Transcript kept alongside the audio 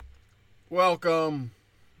Welcome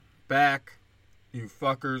back, you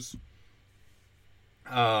fuckers.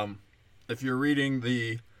 If you're reading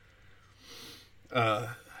the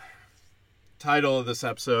title of this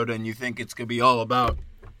episode and you think it's going to be all about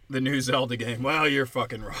the new Zelda game, well, you're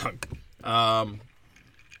fucking wrong. I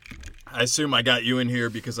assume I got you in here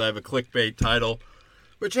because I have a clickbait title,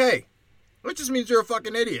 which, hey, that just means you're a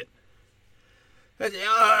fucking idiot.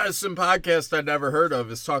 Some podcast I'd never heard of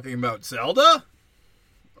is talking about Zelda?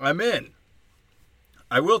 I'm in.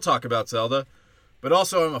 I will talk about Zelda, but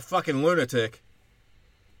also I'm a fucking lunatic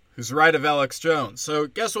who's right of Alex Jones. So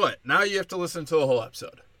guess what? Now you have to listen to the whole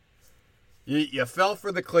episode. You fell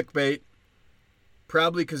for the clickbait,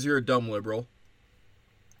 probably because you're a dumb liberal.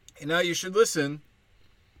 And now you should listen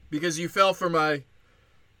because you fell for my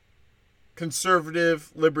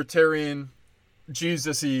conservative, libertarian,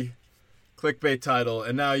 Jesus-y clickbait title,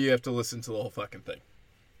 and now you have to listen to the whole fucking thing.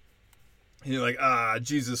 And you're like,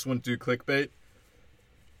 Jesus wouldn't do clickbait.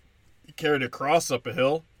 He carried a cross up a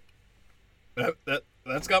hill.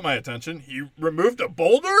 That's got my attention. He removed a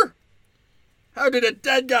boulder? How did a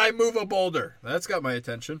dead guy move a boulder? That's got my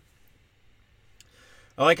attention.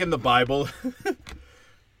 I like in the Bible,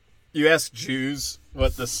 you ask Jews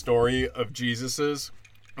what the story of Jesus is,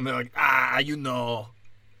 and they're like,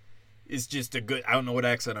 it's just a good, I don't know what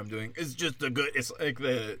accent I'm doing. It's just a good, it's like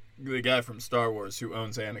the guy from Star Wars who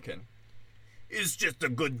owns Anakin. He's just a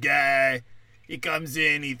good guy. He comes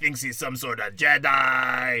in, he thinks he's some sort of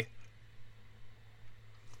Jedi.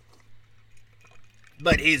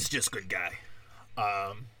 But he's just a good guy.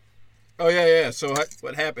 So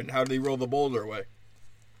what happened? How did he roll the boulder away?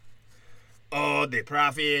 Oh, the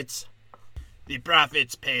prophets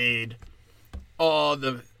paid all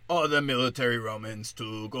the military Romans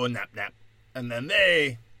to go nap. And then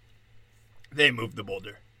they moved the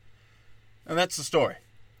boulder. And that's the story.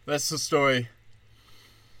 That's the story.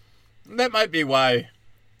 That might be why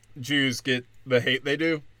Jews get the hate they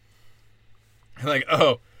do. Like,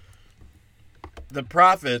 the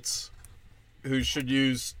prophets who should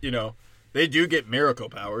use, they do get miracle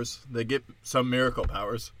powers. They get some miracle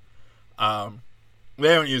powers. They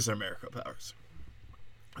don't use their miracle powers.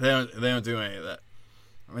 They don't do any of that.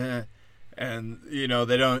 And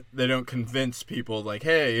they don't convince people like,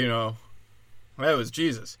 hey, that was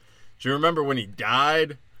Jesus. Do you remember when he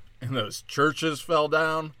died and those churches fell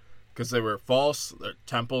down because they were false? Their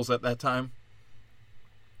temples at that time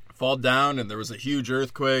fall down, and there was a huge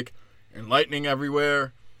earthquake and lightning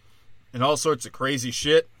everywhere and all sorts of crazy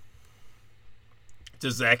shit.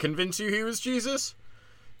 Does that convince you he was Jesus?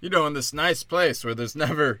 In this nice place where there's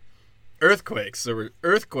never earthquakes. There were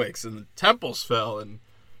earthquakes and the temples fell and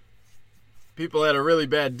people had a really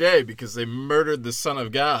bad day because they murdered the Son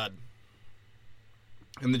of God.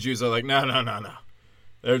 And the Jews are like, no.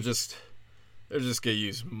 They're just going to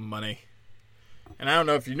use money. And I don't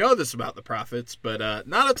know if you know this about the prophets, but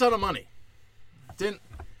not a ton of money.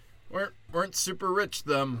 Weren't super rich,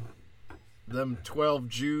 them 12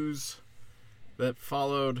 Jews that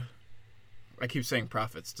followed, I keep saying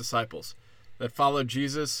prophets, disciples, that followed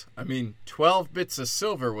Jesus. 12 bits of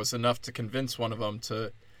silver was enough to convince one of them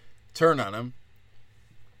to turn on him.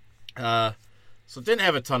 So didn't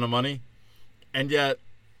have a ton of money, and yet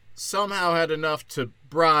somehow had enough to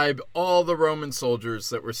bribe all the Roman soldiers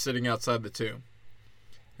that were sitting outside the tomb.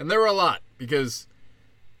 And there were a lot, because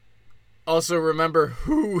also remember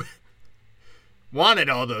who wanted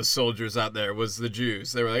all those soldiers out there was the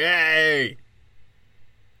Jews. They were like, hey,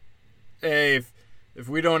 if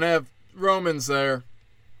we don't have Romans there,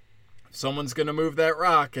 someone's going to move that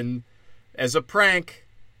rock. And as a prank,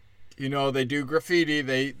 they do graffiti.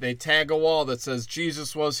 They tag a wall that says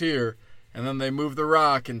Jesus was here. And then they move the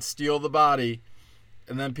rock and steal the body.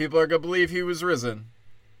 And then people are going to believe he was risen.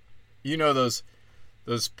 Those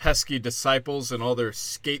pesky disciples and all their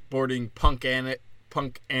skateboarding punk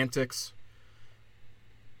antics.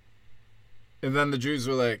 And then the Jews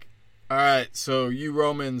were like, all right, so you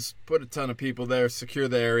Romans put a ton of people there, secure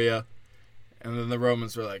the area. And then the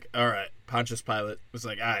Romans were like, all right, Pontius Pilate was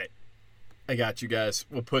like, all right, I got you guys.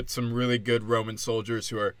 We'll put some really good Roman soldiers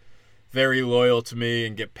who are very loyal to me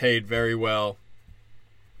and get paid very well.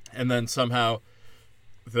 And then somehow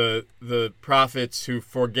the prophets who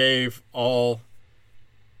forgave all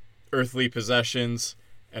earthly possessions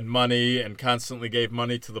and money and constantly gave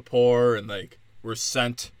money to the poor and were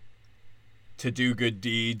sent to do good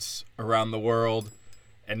deeds around the world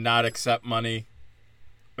and not accept money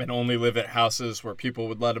and only live at houses where people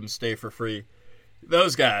would let them stay for free.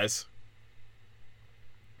 Those guys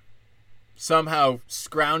somehow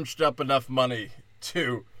scrounged up enough money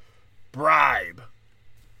to bribe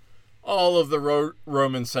all of the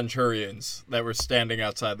Roman centurions that were standing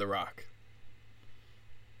outside the rock.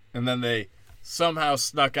 And then they somehow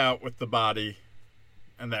snuck out with the body,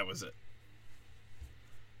 and that was it.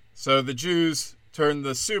 So the Jews turned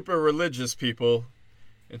the super religious people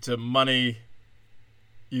into money,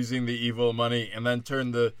 using the evil money, and then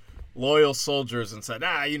turned the loyal soldiers and said,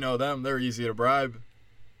 you know them, they're easy to bribe.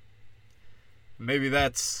 Maybe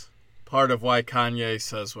that's part of why Kanye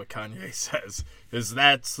says what Kanye says, is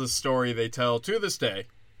that's the story they tell to this day.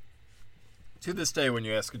 To this day, when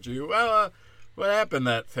you ask a Jew, what happened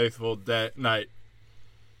that faithful night?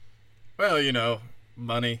 Well, you know,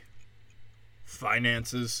 money,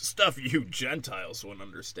 finances, stuff you Gentiles wouldn't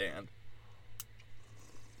understand.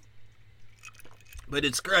 But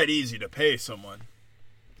it's quite easy to pay someone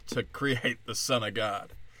to create the Son of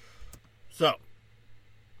God. So,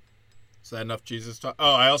 is that enough Jesus talk?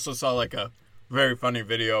 Oh, I also saw like a very funny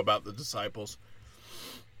video about the disciples.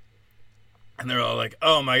 And they're all like,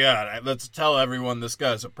 oh my God, let's tell everyone this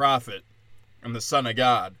guy's a prophet and the Son of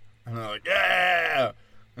God. And they're like, yeah!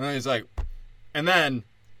 And then he's like, and then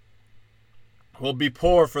we'll be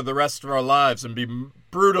poor for the rest of our lives and be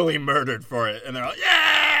brutally murdered for it. And they're like,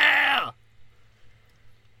 yeah!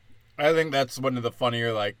 I think that's one of the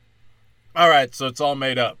funnier, like, all right, so it's all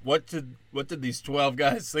made up. What did these 12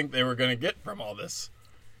 guys think they were going to get from all this?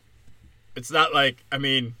 It's not like, I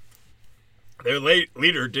mean, their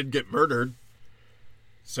leader did get murdered.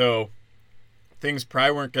 So things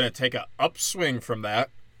probably weren't going to take an upswing from that.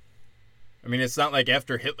 I mean, it's not like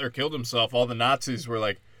after Hitler killed himself, all the Nazis were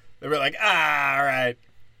like, all right,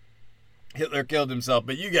 Hitler killed himself,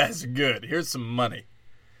 but you guys are good. Here's some money.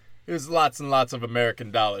 Here's lots and lots of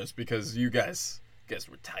American dollars because you guys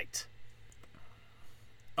were tight.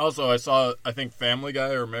 Also, I think Family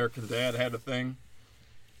Guy or American Dad had a thing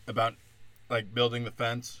about, like, building the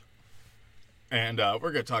fence. And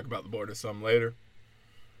we're going to talk about the border some later.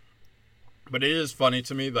 But it is funny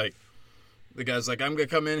to me, like, the guy's like, I'm going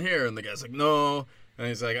to come in here. And the guy's like, no. And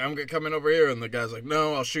he's like, I'm going to come in over here. And the guy's like,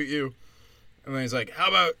 no, I'll shoot you. And then he's like, how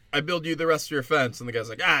about I build you the rest of your fence? And the guy's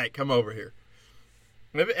like, all right, come over here.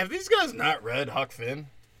 Have these guys not read Huck Finn?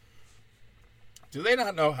 Do they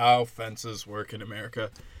not know how fences work in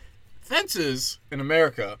America? Fences in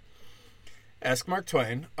America, ask Mark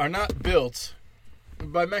Twain, are not built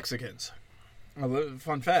by Mexicans. A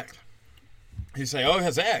fun fact. You say, oh,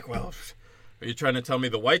 Zach, well, are you trying to tell me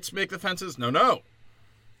the whites make the fences? No,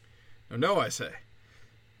 I say.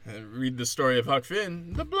 And read the story of Huck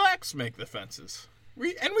Finn. The blacks make the fences.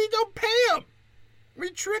 We don't pay them. We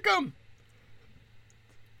trick them.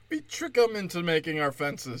 We trick them into making our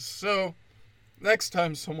fences. So, next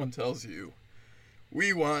time someone tells you,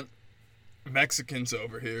 we want Mexicans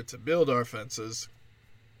over here to build our fences,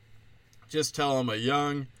 just tell them a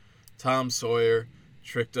young Tom Sawyer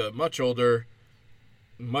tricked a much older,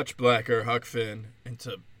 much blacker Huck Finn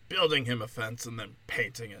into building him a fence and then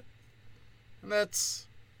painting it. And that's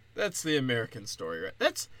the American story,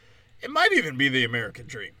 right? It might even be the American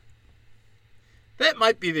dream. That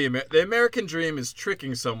might be the American dream is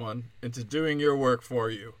tricking someone into doing your work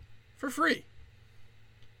for you for free.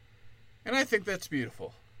 And I think that's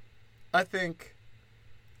beautiful. I think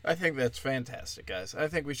that's fantastic, guys. I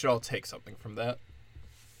think we should all take something from that.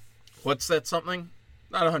 What's that something?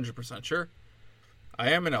 Not 100% sure.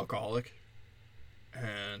 I am an alcoholic.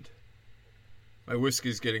 And my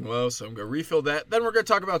whiskey's getting low, so I'm going to refill that. Then we're going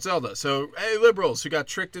to talk about Zelda. So, hey, liberals who got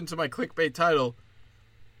tricked into my clickbait title,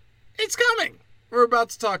 it's coming. We're about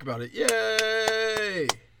to talk about it. Yay!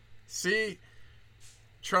 See?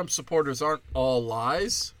 Trump supporters aren't all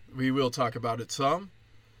lies. We will talk about it some.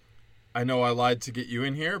 I know I lied to get you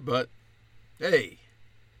in here, but hey,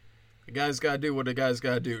 a guy's got to do what a guy's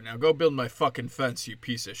got to do. Now go build my fucking fence, you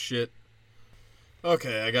piece of shit.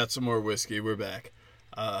 Okay, I got some more whiskey. We're back.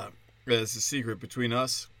 There's a secret between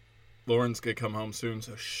us. Lauren's going to come home soon,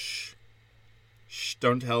 so shh. Shh,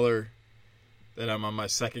 don't tell her that I'm on my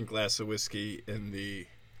second glass of whiskey in the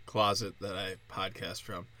closet that I podcast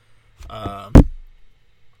from.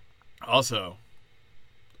 Also,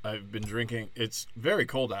 I've been drinking. It's very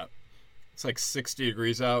cold out. It's like 60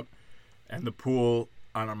 degrees out, and the pool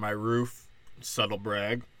on my roof, subtle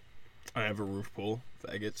brag, I have a roof pool,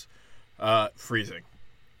 faggots, freezing.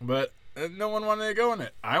 But no one wanted to go in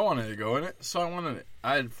it. I wanted to go in it, so I wanted it.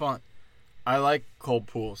 I had fun. I like cold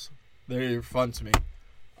pools. They're fun to me.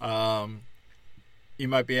 You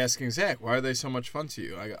might be asking, Zach, why are they so much fun to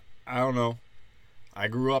you? I don't know. I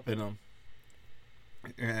grew up in them.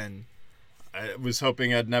 And I was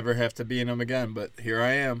hoping I'd never have to be in them again, but here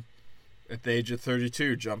I am at the age of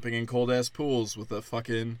 32, jumping in cold-ass pools with a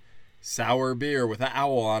fucking sour beer with an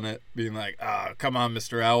owl on it, being like, come on,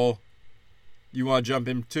 Mr. Owl. You want to jump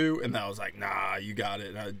in too? And I was like, nah, you got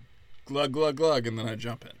it. And I glug, glug, glug, and then I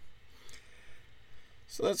jump in.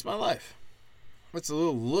 So that's my life. What's a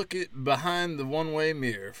little look at behind the one-way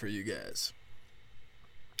mirror for you guys?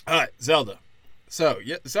 All right, Zelda. So,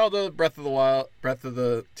 yeah, Zelda Breath of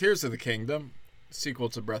the Tears of the Kingdom, sequel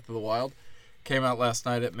to Breath of the Wild, came out last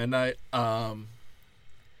night at midnight.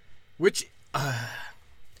 Which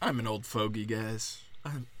I'm an old fogey, guys.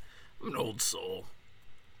 I'm an old soul.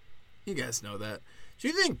 You guys know that. Do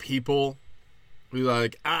you think people be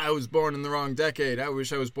like, I was born in the wrong decade. I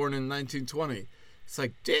wish I was born in 1920. It's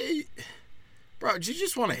like, bro, did you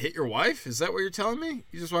just want to hit your wife? Is that what you're telling me?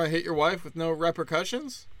 You just want to hit your wife with no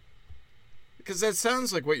repercussions? Because that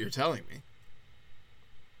sounds like what you're telling me.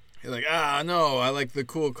 You're like, no, I like the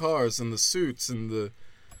cool cars and the suits and the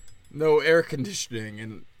no air conditioning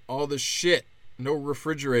and all the shit. No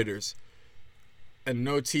refrigerators. And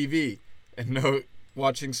no TV. And no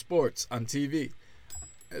watching sports on TV.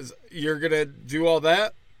 You're going to do all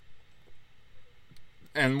that?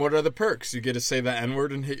 And what are the perks? You get to say the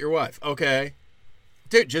N-word and hit your wife. Okay.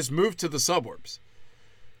 Dude, just move to the suburbs.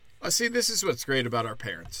 See, this is what's great about our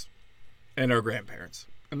parents and our grandparents.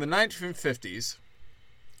 In the 1950s,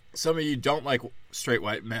 some of you don't like straight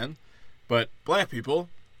white men, but black people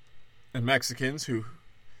and Mexicans, who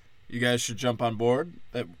you guys should jump on board,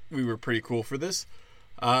 that we were pretty cool for this.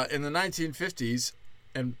 In the 1950s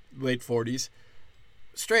and late 40s,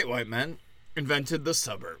 straight white men invented the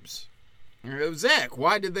suburbs. Zach,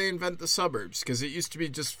 why did they invent the suburbs? Because it used to be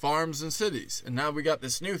just farms and cities. And now we got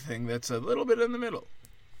this new thing that's a little bit in the middle.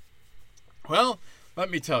 Well, let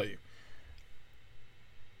me tell you.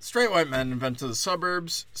 Straight white men invented the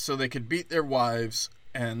suburbs so they could beat their wives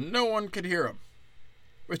and no one could hear them.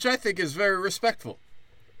 Which I think is very respectful.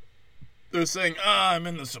 They're saying, I'm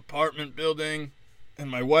in this apartment building and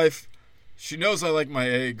my wife, she knows I like my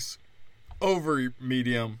eggs over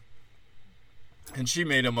medium. And she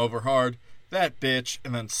made them over hard. That bitch.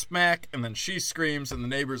 And then smack. And then she screams. And the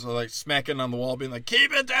neighbors are like smacking on the wall being like,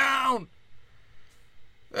 keep it down.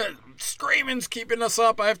 Screaming's keeping us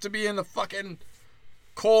up. I have to be in the fucking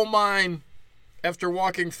coal mine after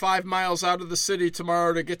walking 5 miles out of the city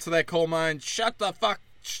tomorrow to get to that coal mine. Shut the fuck.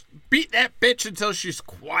 Beat that bitch until she's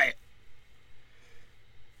quiet.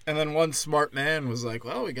 And then one smart man was like,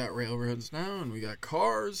 well, we got railroads now. And we got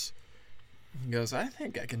cars. He goes, I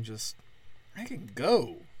think I can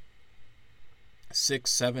go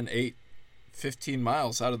 6, 7, 8, 15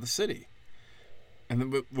 miles out of the city. And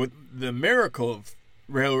then with the miracle of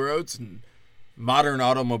railroads and modern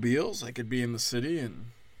automobiles, I could be in the city in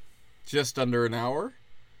just under an hour.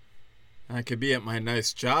 I could be at my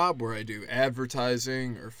nice job where I do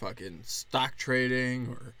advertising or fucking stock trading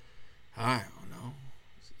or, I don't know,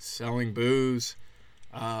 selling booze.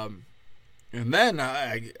 And then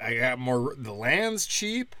I got more, the land's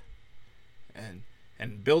cheap.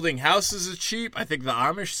 And building houses is cheap. I think the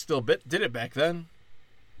Amish still did it back then.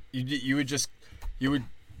 You would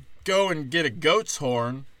go and get a goat's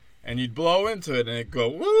horn and you'd blow into it and it'd go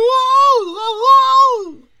woo woo woo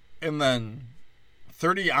woo. And then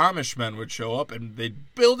 30 Amish men would show up and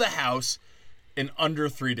they'd build a house in under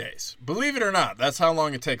 3 days. Believe it or not, that's how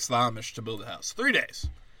long it takes the Amish to build a house. 3 days.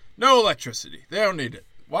 No electricity. They don't need it.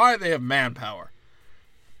 Why? They have manpower.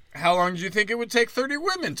 How long do you think it would take 30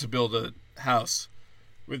 women to build a house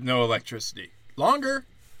with no electricity? Longer.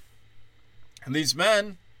 And these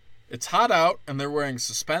men, it's hot out and they're wearing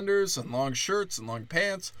suspenders and long shirts and long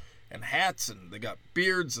pants and hats and they got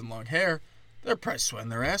beards and long hair. They're probably sweating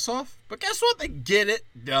their ass off. But guess what? They get it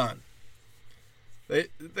done. They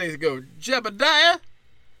go, Jebediah,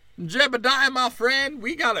 my friend,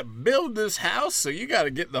 we got to build this house, so you got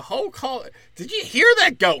to get the whole call. Did you hear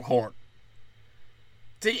that goat horn?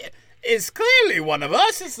 It's clearly one of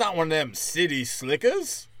us. It's not one of them city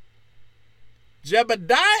slickers.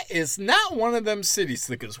 Jebediah is not one of them city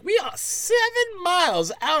slickers. We are 7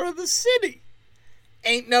 miles out of the city.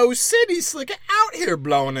 Ain't no city slicker out here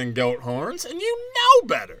blowing in goat horns, and you know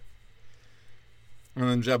better. And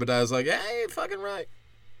then Jebediah's like, yeah, you ain't fucking right.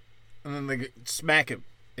 And then they smack him.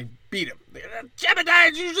 They beat him.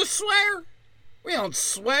 Jebediah, did you just swear? We don't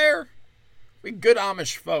swear. We good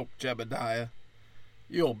Amish folk, Jebediah.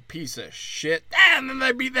 You old piece of shit. And then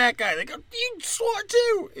they beat that guy. They go, you swore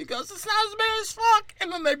too. He goes, it's not as bad as fuck.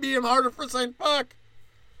 And then they beat him harder for saying fuck.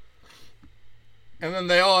 And then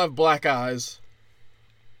they all have black eyes.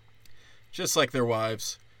 Just like their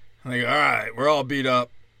wives. And they go, alright, we're all beat up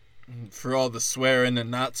for all the swearing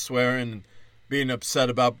and not swearing and being upset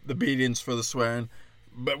about the beatings for the swearing.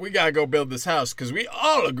 But we gotta go build this house because we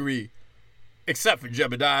all agree, except for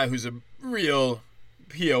Jebediah, who's a real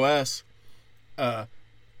POS,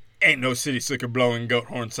 ain't no city slicker blowing goat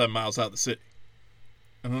horn 7 miles out of the city.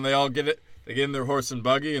 And then they all get it. They get in their horse and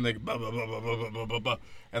buggy, and they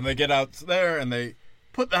and they get out there, and they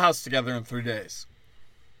put the house together in 3 days.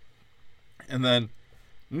 And then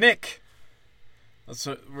Nick,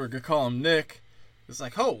 we're gonna call him Nick, is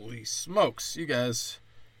like, holy smokes, you guys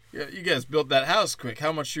built that house quick.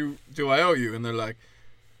 How much do I owe you? And they're like,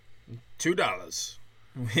 $2.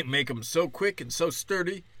 We make them so quick and so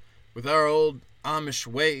sturdy with our old Amish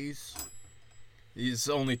ways. It's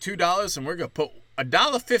only $2, and we're gonna put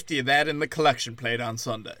 $1.50 of that in the collection plate on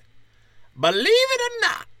Sunday. Believe it or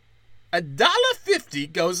not,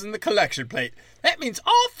 $1.50 goes in the collection plate. That means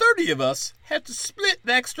all 30 of us have to split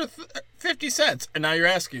the extra 50 cents. And now you're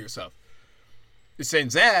asking yourself, you're saying,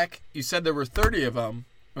 Zach, you said there were 30 of them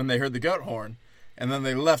when they heard the goat horn, and then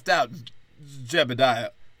they left out Zebediah,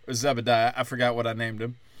 I forgot what I named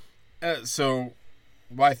him. So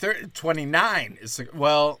why 29 is,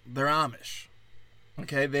 well, they're Amish.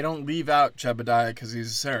 Okay, they don't leave out Jebediah because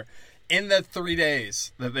he's a sinner. In the 3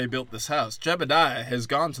 days that they built this house, Jebediah has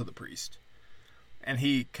gone to the priest, and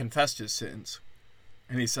he confessed his sins,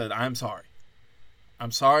 and he said, I'm sorry.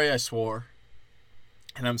 I'm sorry I swore,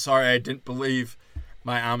 and I'm sorry I didn't believe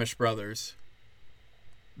my Amish brothers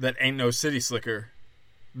that ain't no city slicker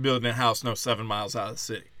building a house no 7 miles out of the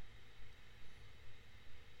city.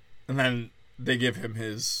 And then they give him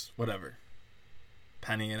his, whatever,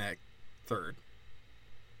 penny and a third.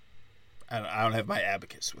 I don't have my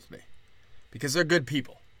abacus with me. Because they're good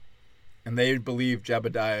people. And they believe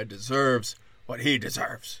Jebediah deserves what he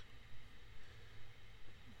deserves.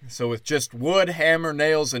 So with just wood, hammer,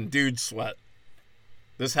 nails, and dude sweat,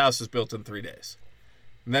 this house is built in 3 days.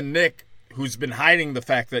 And then Nick, who's been hiding the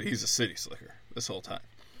fact that he's a city slicker this whole time,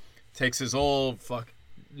 takes his old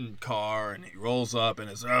fucking car and he rolls up and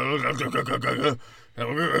is, and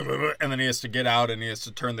then he has to get out and he has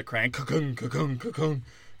to turn the crank,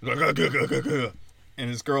 and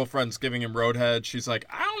his girlfriend's giving him roadhead. She's like,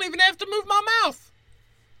 I don't even have to move my mouth.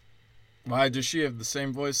 Why does she have the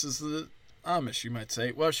same voice as the Amish, you might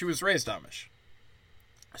say? Well, she was raised Amish.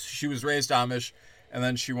 She was raised Amish, and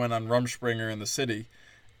then she went on Rumspringa in the city,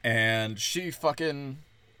 and she fucking,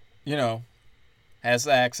 has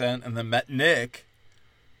the accent, and then met Nick,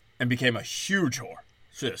 and became a huge whore.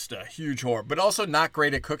 Just a huge whore. But also not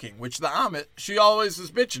great at cooking, which the Amish, she always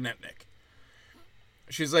was bitching at Nick.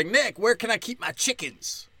 She's like, Nick, where can I keep my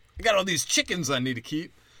chickens? I got all these chickens I need to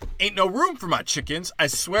keep. Ain't no room for my chickens. I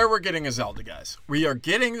swear we're getting a Zelda, guys. We are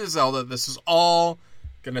getting the Zelda. This is all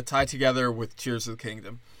going to tie together with Tears of the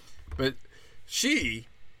Kingdom. But she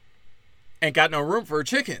ain't got no room for her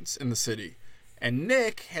chickens in the city. And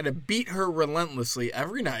Nick had to beat her relentlessly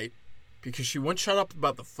every night because she wouldn't shut up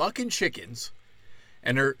about the fucking chickens.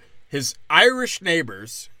 And his Irish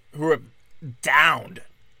neighbors, who have downed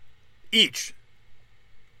each,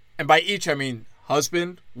 and by each I mean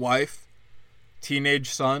husband, wife, teenage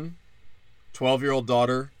son, 12-year-old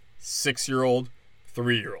daughter, 6-year-old,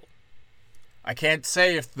 3-year-old. I can't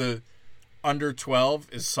say if the under 12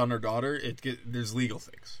 is son or daughter. There's legal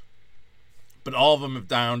things. But all of them have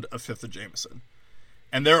downed a fifth of Jameson.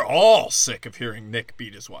 And they're all sick of hearing Nick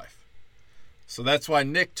beat his wife. So that's why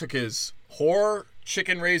Nick took his whore,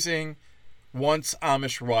 chicken-raising, once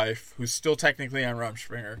Amish wife, who's still technically on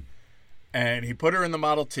Rumspringa, and he put her in the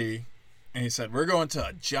Model T, and he said, we're going to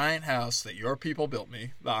a giant house that your people built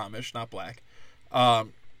me, the Amish, not black,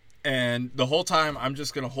 and the whole time I'm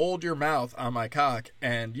just going to hold your mouth on my cock,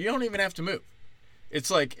 and you don't even have to move. It's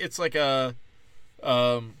like a,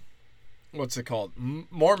 what's it called?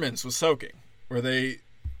 Mormons with soaking, where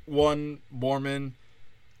one Mormon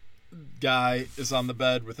guy is on the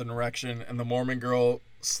bed with an erection, and the Mormon girl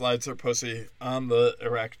slides her pussy on the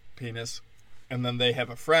erect penis, and then they have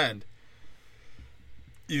a friend,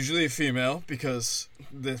 usually a female, because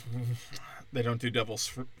they don't do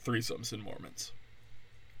devil's threesomes in Mormons.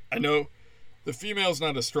 I know the female's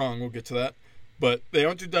not as strong, we'll get to that, but they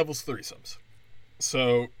don't do devil's threesomes.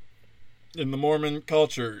 So in the Mormon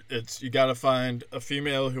culture, you gotta find a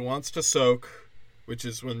female who wants to soak, which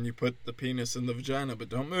is when you put the penis in the vagina but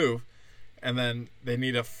don't move, and then they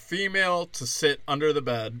need a female to sit under the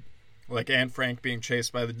bed, like Anne Frank being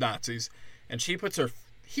chased by the Nazis, and she puts her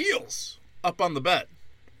heels up on the bed.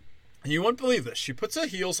 And you wouldn't believe this. She puts her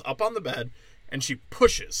heels up on the bed, and she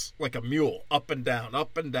pushes like a mule up and down,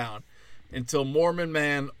 until Mormon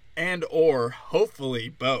man and or hopefully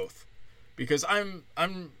both, because I'm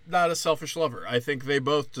not a selfish lover. I think they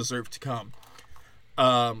both deserve to come.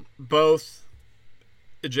 Both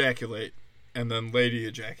ejaculate, and then lady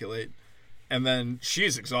ejaculate, and then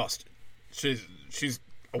she's exhausted. She's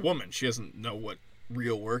a woman. She doesn't know what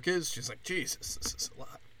real work is. She's like, Jesus, this is a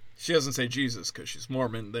lot. She doesn't say Jesus because she's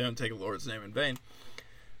Mormon. They don't take the Lord's name in vain.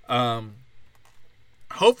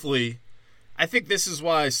 hopefully, I think this is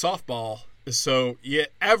why softball is so. Yeah,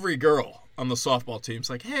 every girl on the softball team's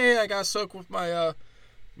like, hey, I got soaked with my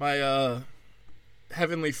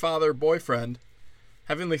Heavenly Father boyfriend.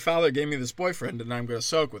 Heavenly Father gave me this boyfriend, and I'm going to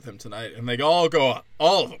soak with him tonight. And they all go up.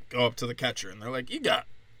 All of them go up to the catcher, and they're like, you got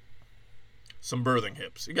some birthing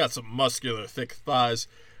hips. You got some muscular, thick thighs.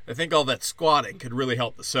 I think all that squatting could really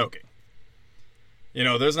help the soaking. You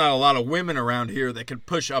know, there's not a lot of women around here that can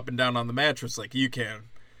push up and down on the mattress like you can,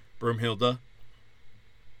 Broomhilda.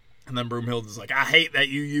 And then Broomhilda's like, I hate that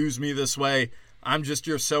you use me this way. I'm just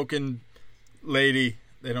your soaking lady.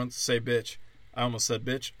 They don't say bitch. I almost said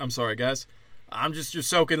bitch. I'm sorry, guys. I'm just your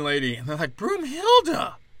soaking lady. And they're like,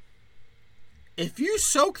 Broomhilda, if you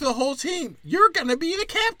soak the whole team, you're going to be the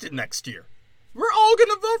captain next year. We're all going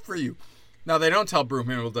to vote for you. Now, they don't tell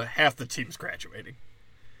Broomhilda half the team's graduating.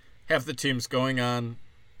 Half the team's going on.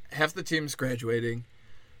 Half the team's graduating.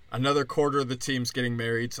 Another quarter of the team's getting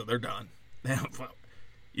married, so they're done.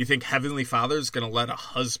 You think Heavenly Father's going to let a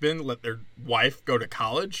husband let their wife go to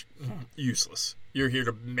college? Useless. You're here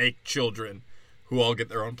to make children who all get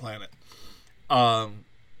their own planet. And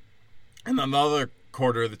then the other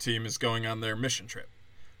quarter of the team is going on their mission trip.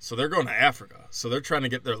 So they're going to Africa. So they're trying to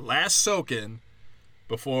get their last soak in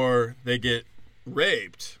before they get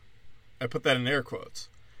raped. I put that in air quotes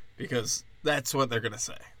because that's what they're going to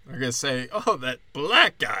say. They're going to say, oh, that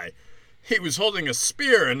black guy, he was holding a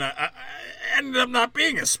spear and I ended up not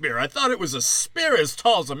being a spear. I thought it was a spear as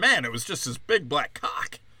tall as a man. It was just his big black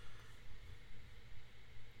cock.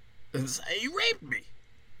 And say, he raped me.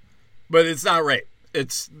 But it's not rape.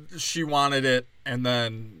 It's she wanted it, and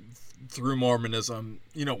then through Mormonism,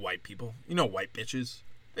 you know white people. You know white bitches.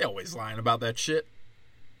 They always lying about that shit.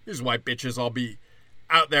 These white bitches all be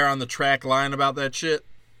out there on the track lying about that shit.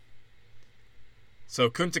 So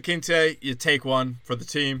Kunta Kinte, you take one for the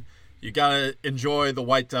team. You gotta enjoy the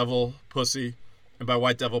white devil pussy. And by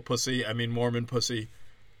white devil pussy, I mean Mormon pussy.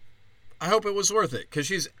 I hope it was worth it, because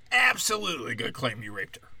she's absolutely gonna claim you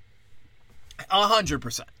raped her.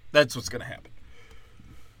 100%. That's what's gonna happen.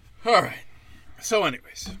 Alright. So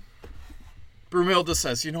anyways, Broomhilda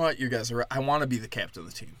says, you know what, you guys are right. I want to be the captain of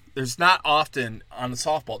the team. There's not often on the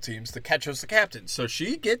softball teams the catcher's the captain. So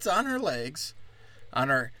she gets on her legs, on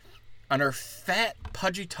her fat,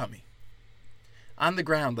 pudgy tummy, on the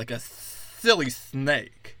ground like a silly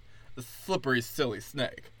snake. A slippery, silly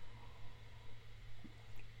snake.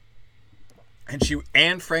 And she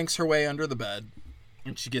Anne Franks her way under the bed,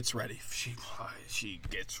 and she gets ready. She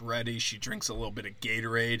gets ready. She drinks a little bit of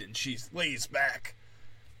Gatorade, and she lays back.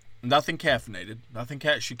 Nothing caffeinated.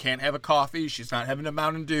 She can't have a coffee. She's not having a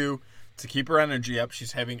Mountain Dew to keep her energy up.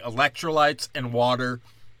 She's having electrolytes and water,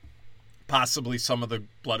 possibly some of the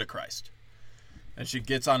blood of Christ. And she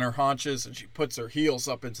gets on her haunches, and she puts her heels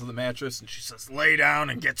up into the mattress, and she says, lay down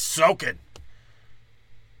and get soaking.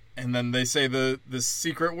 And then they say the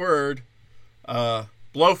secret word,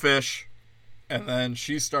 blowfish, and then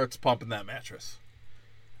she starts pumping that mattress.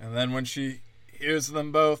 And then when she hears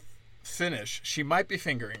them both finish, she might be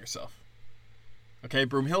fingering herself. Okay,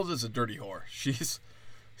 Broomhilda's a dirty whore. She's,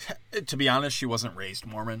 to be honest, she wasn't raised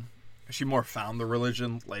Mormon. She more found the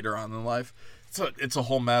religion later on in life. It's a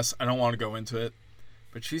whole mess. I don't want to go into it.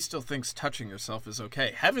 But she still thinks touching herself is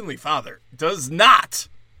okay. Heavenly Father does not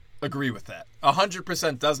agree with that.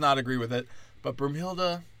 100% does not agree with it. But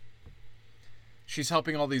Broomhilda, she's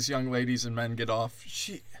helping all these young ladies and men get off.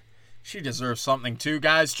 She deserves something too,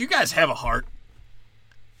 guys. Do you guys have a heart?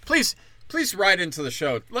 Please write into the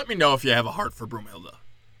show. Let me know if you have a heart for Broomhilda.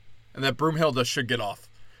 And that Broomhilda should get off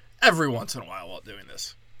every once in a while doing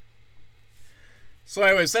this. So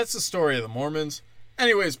anyways, that's the story of the Mormons.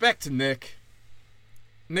 Anyways, back to Nick.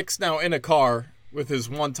 Nick's now in a car with his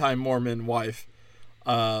one-time Mormon wife.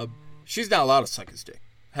 She's not allowed to suck his dick.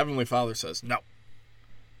 Heavenly Father says no.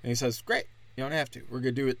 And he says, great, you don't have to. We're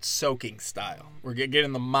going to do it soaking style. We're going to get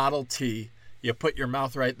in the Model T. You put your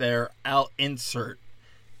mouth right there. I'll insert.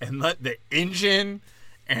 And let the engine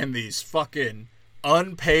and these fucking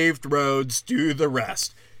unpaved roads do the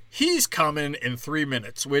rest. He's coming in 3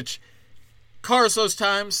 minutes, which cars those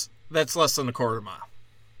times, that's less than a quarter mile.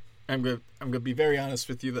 I'm gonna be very honest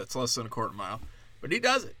with you, that's less than a quarter mile. But he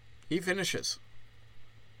does it. He finishes.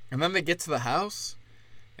 And then they get to the house,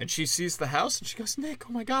 and she sees the house, and she goes, Nick,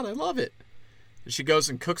 oh my God, I love it. And she goes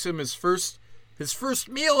and cooks him his first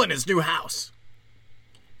meal in his new house.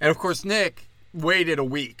 And of course, Nick waited a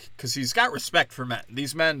week because he's got respect for men.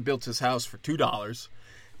 These men built his house for $2,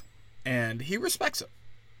 and he respects them.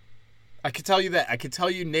 I can tell you that. I can tell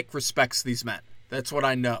you Nick respects these men. That's what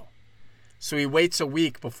I know. So he waits a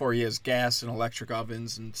week before he has gas and electric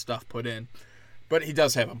ovens and stuff put in. But he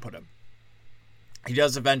does have them put in. he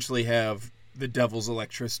does eventually have the devil's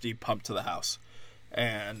electricity pumped to the house.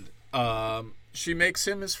 And she makes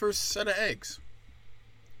him his first set of eggs.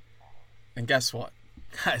 And guess what?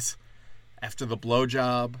 Guys, after the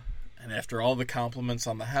blowjob and after all the compliments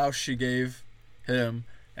on the house she gave him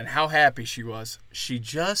and how happy she was, she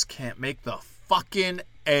just can't make the fucking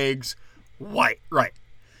eggs white. Right.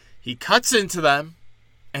 He cuts into them,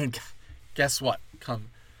 and guess what?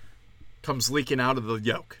 Comes leaking out of the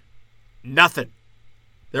yolk. Nothing.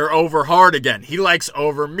 They're over hard again. He likes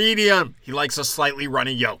over medium. He likes a slightly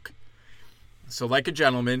runny yolk. So like a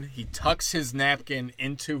gentleman, he tucks his napkin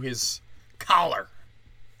into his collar.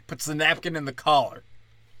 Puts the napkin in the collar.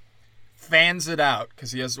 Fans it out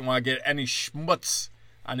because he doesn't want to get any schmutz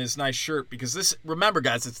on his nice shirt. Because this, remember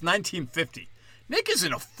guys, it's 1950. Nick is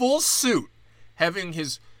in a full suit having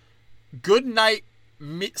his good night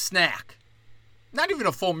snack. Not even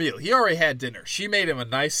a full meal. He already had dinner. She made him a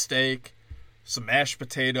nice steak, some mashed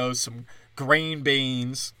potatoes, some green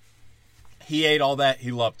beans. He ate all that.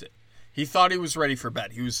 He loved it. He thought he was ready for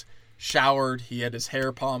bed. He was showered. He had his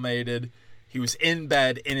hair pomaded. He was in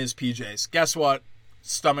bed in his PJs. Guess what?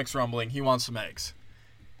 Stomach's rumbling. He wants some eggs.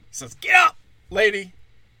 He says, "Get up, lady."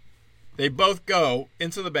 They both go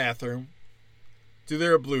into the bathroom, do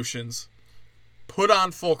their ablutions, put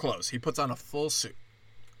on full clothes. He puts on a full suit.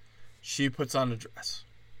 She puts on a dress.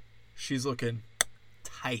 She's looking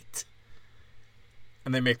tight.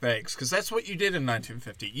 And they make the eggs. Because that's what you did in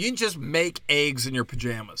 1950. You didn't just make eggs in your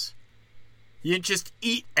pajamas. You didn't just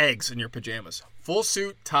eat eggs in your pajamas. Full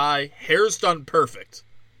suit, tie, hair's done perfect.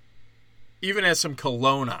 Even has some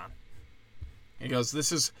cologne on. He goes,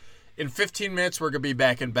 "This is, in 15 minutes we're going to be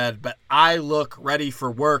back in bed, but I look ready for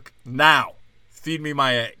work now. Feed me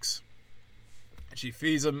my eggs." And she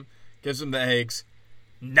feeds him, gives him the eggs.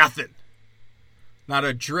 Nothing. Not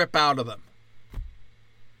a drip out of them.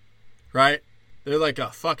 Right? They're like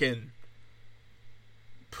a fucking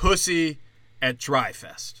pussy at Dry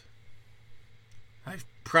Fest. I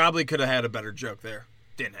probably could have had a better joke there.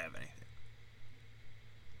 Didn't have anything.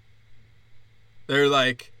 They're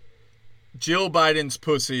like Jill Biden's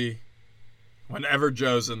pussy whenever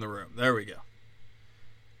Joe's in the room. There we go.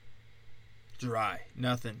 Dry.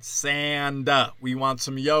 Nothing. Sand up. We want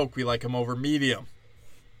some yolk. We like them over medium.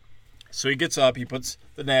 So he gets up. He puts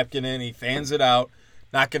the napkin in. He fans it out.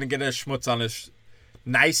 Not going to get a schmutz on his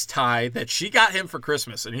nice tie that she got him for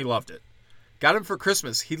Christmas, and he loved it. Got him for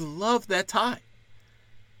Christmas. He loved that tie.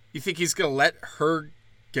 You think he's going to let her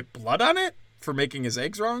get blood on it for making his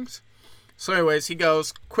eggs wrongs? So anyways, he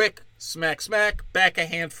goes, quick, smack, smack, back a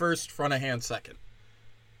hand first, front a hand second.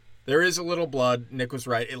 There is a little blood. Nick was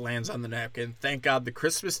right. It lands on the napkin. Thank God the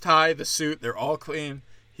Christmas tie, the suit, they're all clean.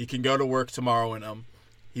 He can go to work tomorrow in them.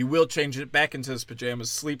 He will change it back into his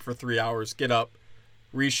pajamas, sleep for 3 hours, get up,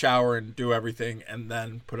 re-shower and do everything, and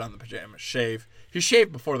then put on the pajamas, shave. He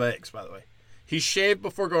shaved before the eggs, by the way. He shaved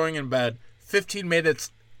before going in bed. 15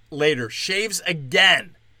 minutes later, shaves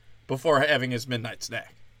again before having his midnight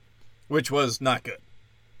snack, which was not good,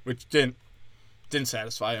 which didn't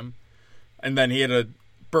satisfy him. And then he had to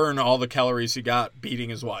burn all the calories he got beating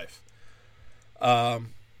his wife. But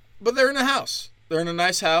they're in a house. They're in a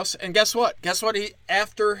nice house. And guess what? Guess what? He,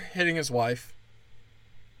 after hitting his wife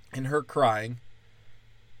and her crying,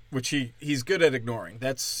 which he's good at ignoring.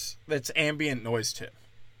 That's ambient noise to him.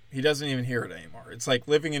 He doesn't even hear it anymore. It's like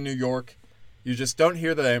living in New York. You just don't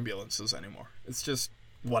hear the ambulances anymore. It's just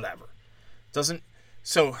whatever.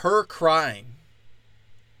 So her crying,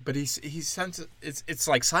 but he senses it's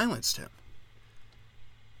like silence to him.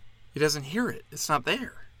 He doesn't hear it. It's not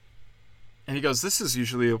there. And he goes, "This is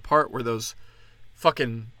usually a part where those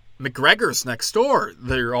fucking McGregors next door,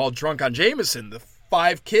 they're all drunk on Jameson. The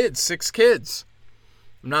 5 kids, 6 kids.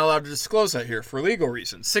 I'm not allowed to disclose that here for legal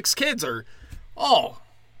reasons. 6 kids are all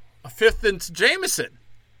a fifth into Jameson.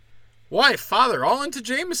 Wife, father, all into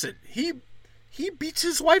Jameson. He beats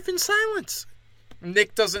his wife in silence.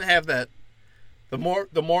 Nick doesn't have that. The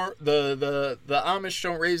Amish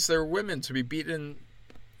don't raise their women to be beaten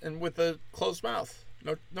and with a closed mouth.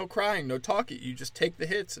 No crying, no talking. You just take the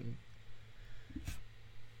hits and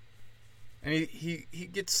he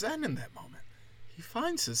gets zen in that moment. He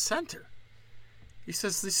finds his center. He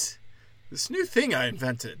says, this new thing I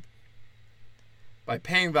invented by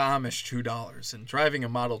paying the Amish $2 and driving a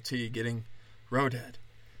Model T, getting roadhead.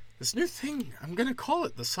 This new thing, I'm going to call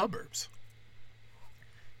it the suburbs.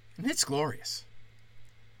 And it's glorious.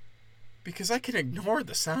 Because I can ignore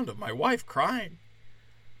the sound of my wife crying.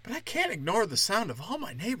 But I can't ignore the sound of all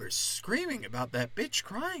my neighbors screaming about that bitch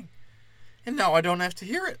crying. And now I don't have to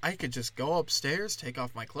hear it. I could just go upstairs, take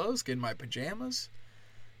off my clothes, get in my pajamas,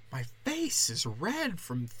 My face is red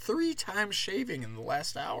from 3 times shaving in the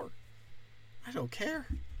last hour. I don't care.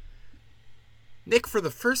 Nick, for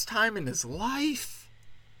the first time in his life,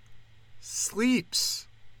 sleeps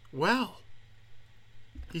well.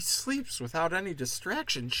 He sleeps without any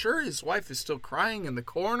distraction. Sure, his wife is still crying in the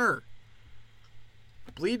corner,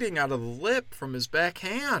 bleeding out of the lip from his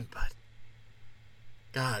backhand, but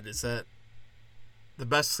God, is that the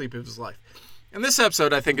best sleep of his life. In this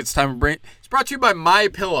episode, I think it's time to bring... It's brought to you by My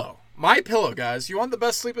Pillow. My Pillow, guys. You want the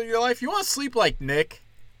best sleep of your life? You want to sleep like Nick?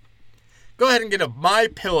 Go ahead and get a My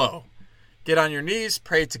Pillow. Get on your knees,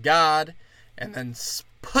 pray to God, and then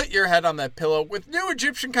put your head on that pillow with new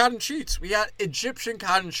Egyptian cotton sheets. We got Egyptian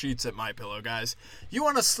cotton sheets at My Pillow, guys. You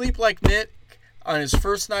want to sleep like Nick on his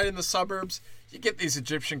first night in the suburbs? You get these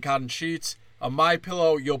Egyptian cotton sheets. On My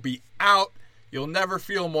Pillow, you'll be out. You'll never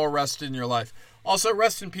feel more rested in your life. Also,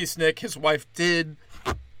 rest in peace, Nick. His wife did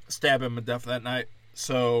stab him to death that night,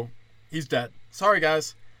 so he's dead. Sorry,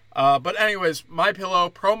 guys. But anyways, My Pillow,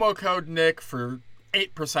 promo code Nick for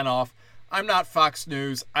 8% off. I'm not Fox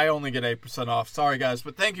News. I only get 8% off. Sorry, guys,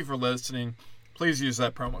 but thank you for listening. Please use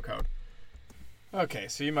that promo code. Okay,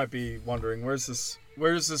 so you might be wondering, where does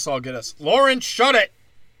this all get us? Lauren, shut it!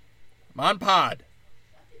 I'm on pod.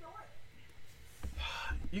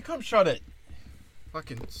 You come shut it.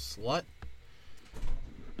 Fucking slut.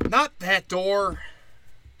 Not that door.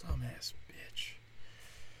 Dumbass bitch.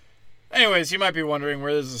 Anyways, you might be wondering,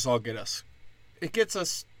 where does this all get us? It gets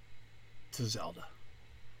us to Zelda.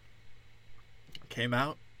 Came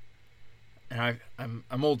out, and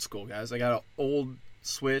I'm old school, guys. I got an old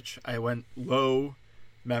Switch. I went low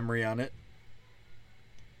memory on it.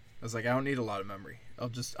 I was like, I don't need a lot of memory.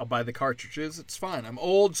 I'll buy the cartridges. It's fine. I'm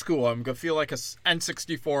old school. I'm gonna feel like a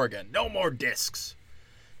N64 again. No more discs.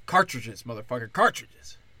 Cartridges, motherfucker.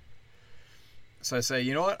 Cartridges. So I say,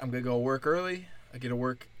 you know what? I'm gonna go work early. I get to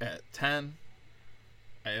work at 10.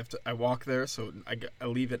 I walk there, so I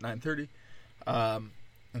leave at 9:30.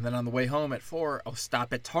 And then on the way home at 4, I'll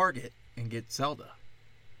stop at Target and get Zelda.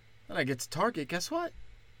 Then I get to Target. Guess what?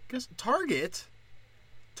 Target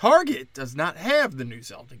does not have the new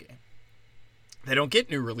Zelda game. They don't get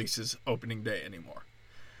new releases opening day anymore.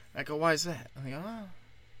 I go, why is that? I go,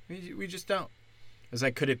 we just don't. I was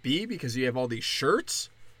like, could it be because you have all these shirts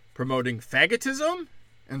promoting faggotism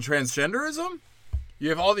and transgenderism? You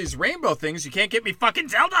have all these rainbow things. You can't get me fucking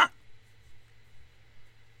Zelda.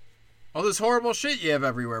 All this horrible shit you have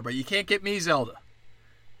everywhere, but you can't get me Zelda.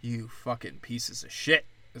 You fucking pieces of shit.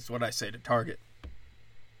 That's what I say to Target.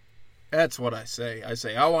 That's what I say. I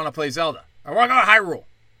say, I want to play Zelda. I want to go to Hyrule.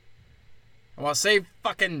 I want to save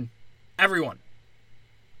fucking everyone.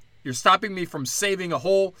 You're stopping me from saving a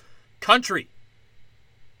whole country.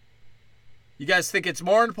 You guys think it's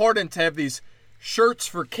more important to have these shirts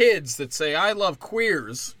for kids that say, I love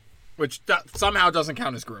queers, which somehow doesn't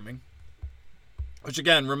count as grooming. Which,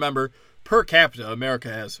 again, remember, per capita, America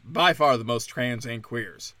has by far the most trans and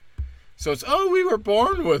queers. So it's, we were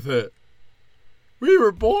born with it. We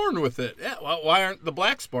were born with it. Yeah, well, why aren't the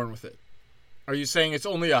blacks born with it? Are you saying it's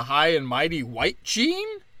only a high and mighty white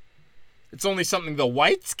gene? It's only something the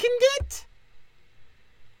whites can get?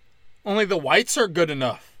 Only the whites are good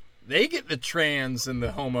enough. They get the trans and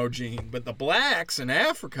the homo gene, but the blacks in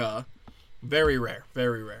Africa, very rare,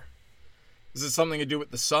 very rare. Is it something to do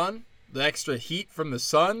with the sun? The extra heat from the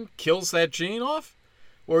sun kills that gene off?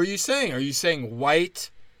 What are you saying? Are you saying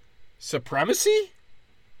white supremacy?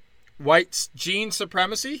 White gene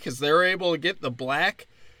supremacy? Because they're able to get the black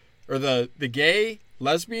or the gay,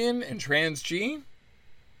 lesbian, and trans gene?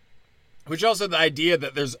 Which also the idea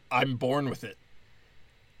that I'm born with it.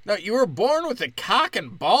 No, you were born with a cock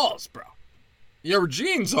and balls, bro. Your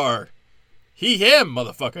genes are he, him,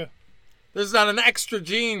 motherfucker. There's not an extra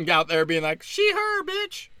gene out there being like, she, her,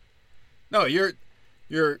 bitch. No, your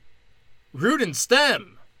root and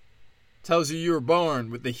stem tells you were born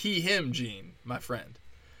with the he, him gene, my friend.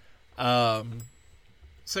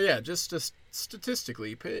 So yeah, just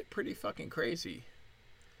statistically, pretty fucking crazy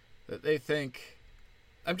that they think.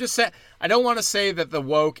 I'm just saying, I don't want to say that the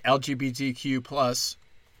woke LGBTQ plus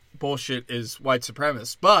bullshit is white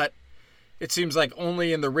supremacist, but it seems like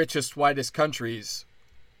only in the richest, whitest countries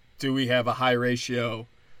do we have a high ratio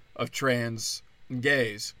of trans and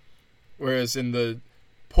gays. Whereas in the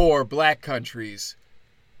poor black countries,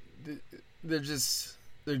 their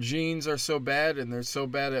genes are so bad and they're so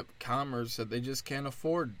bad at commerce that they just can't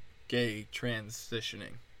afford gay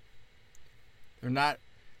transitioning. They're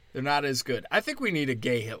not as good. I think we need a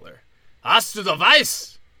gay Hitler. Hast du the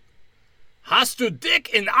Weiß? Hast du Dick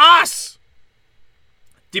in Ass?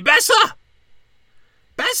 Die besser?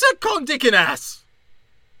 Besser kommt Dick in Ass.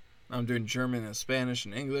 I'm doing German and Spanish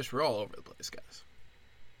and English. We're all over the place, guys.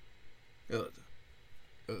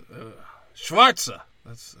 Schwarze.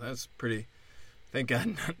 That's pretty. Thank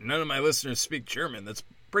God none of my listeners speak German. That's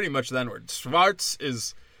pretty much that word. Schwarz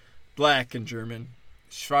is black in German.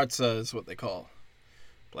 Schwarze is what they call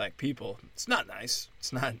black people. It's not nice.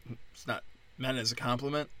 It's not meant as a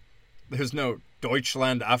compliment. There's no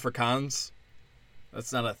Deutschland Afrikaans.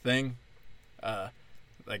 That's not a thing.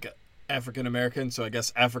 Like African American, so I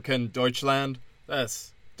guess African Deutschland.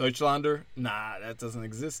 That's Deutschlander. Nah, that doesn't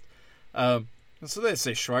exist. So they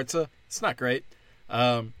say Schwarze. It's not great.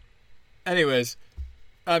 Anyways,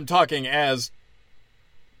 I'm talking as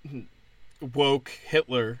woke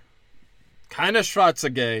Hitler. Kind of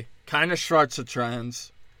Schwarze gay. Kind of Schwarze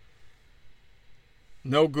trans.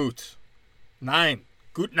 No gut. Nein.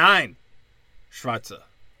 Gut nein. Schwarze.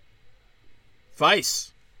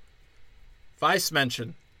 Weiß. Weiß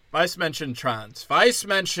Menschen. Weiß Menschen trans. Weiß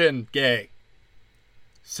Menschen gay.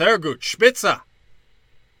 Sehr gut. Spitze.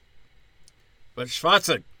 But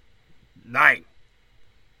Schwarze. Nein.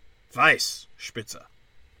 Weiß. Spitze.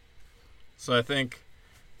 So I think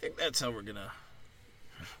that's how we're gonna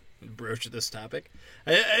broach this topic.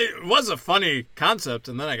 It was a funny concept,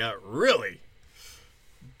 and then I got really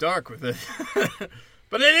dark with it.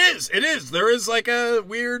 But it is. There is like a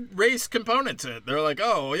weird race component to it. They're like,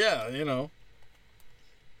 oh yeah,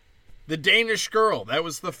 the Danish girl. That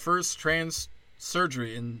was the first trans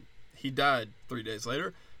surgery, and he died 3 days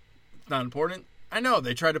later. It's not important. I know,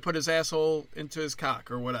 they tried to put his asshole into his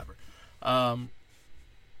cock or whatever.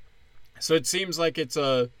 So it seems like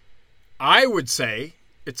I would say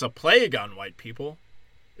it's a plague on white people.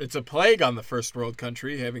 It's a plague on the first world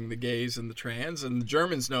country, having the gays and the trans. And the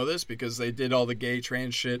Germans know this because they did all the gay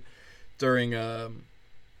trans shit during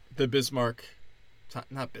the Bismarck.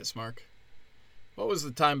 Not Bismarck. What was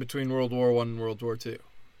the time between World War I and World War II?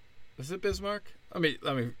 Is it Bismarck? Let me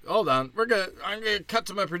hold on. I'm gonna cut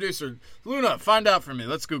to my producer. Luna, find out for me.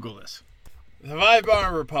 Let's Google this. The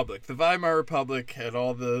Weimar Republic. The Weimar Republic had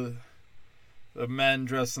all the men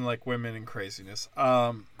dressing like women and craziness.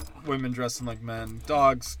 Women dressing like men.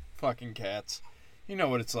 Dogs, fucking cats. You know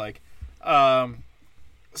what it's like. So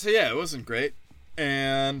yeah, it wasn't great.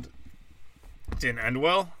 And it didn't end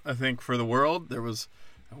well, I think, for the world. There was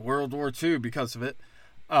a World War II because of it.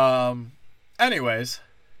 Anyways.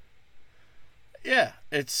 Yeah,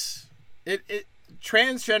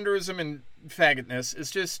 transgenderism and faggotness is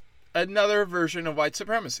just another version of white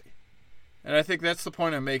supremacy. And I think that's the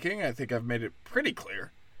point I'm making. I think I've made it pretty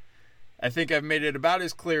clear. I think I've made it about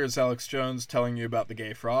as clear as Alex Jones telling you about the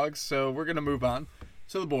gay frogs. So we're going to move on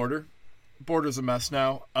to the border. The border's a mess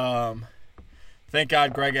now. Thank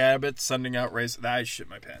God Greg Abbott's sending out I shit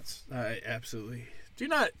my pants. I absolutely do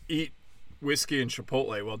not eat whiskey and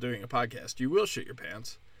Chipotle while doing a podcast. You will shit your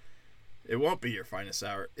pants. It won't be your finest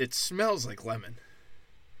hour. It smells like lemon.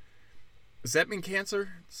 Does that mean cancer?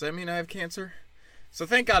 Does that mean I have cancer? So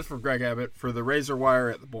thank God for Greg Abbott for the razor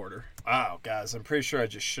wire at the border. Wow, guys, I'm pretty sure I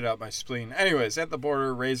just shit out my spleen. Anyways, at the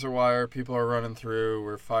border, razor wire, people are running through,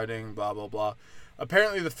 we're fighting, blah, blah, blah.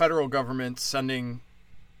 Apparently the federal government's sending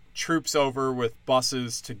troops over with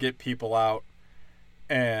buses to get people out.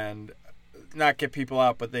 And not get people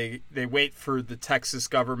out, but they wait for the Texas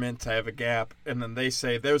government to have a gap, and then they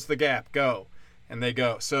say, there's the gap, go. And they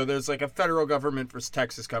go. So there's like a federal government versus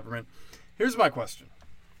Texas government. Here's my question.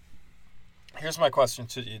 Here's my question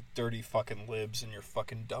to you dirty fucking libs and your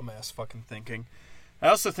fucking dumbass fucking thinking. I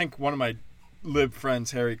also think one of my lib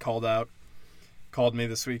friends, Harry, called me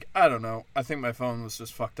this week. I don't know. I think my phone was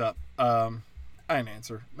just fucked up. I didn't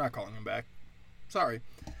answer. Not calling him back. Sorry.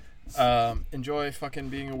 Enjoy fucking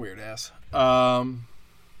being a weird ass.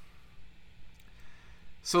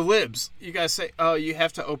 So libs, you guys say, oh, you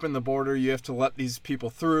have to open the border. You have to let these people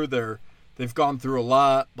through. They've gone through a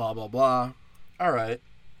lot, blah, blah, blah. All right.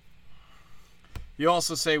 You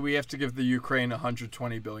also say we have to give the Ukraine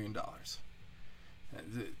 $120 billion.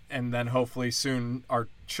 And then hopefully soon our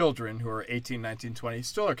children who are 18, 19, 20,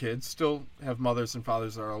 still are kids, still have mothers and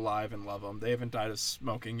fathers that are alive and love them. They haven't died of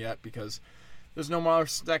smoking yet because there's no more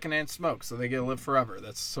secondhand smoke, so they get to live forever.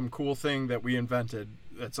 That's some cool thing that we invented.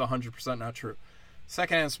 That's 100% not true.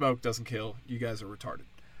 Secondhand smoke doesn't kill. You guys are retarded.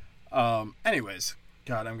 Anyways,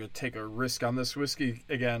 God, I'm going to take a risk on this whiskey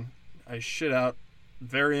again. I shit out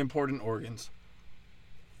very important organs.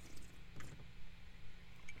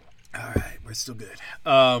 All right, we're still good.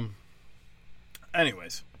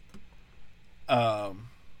 Anyways. So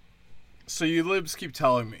you libs keep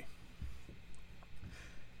telling me,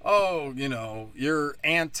 oh, you're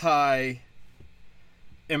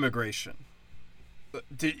anti-immigration.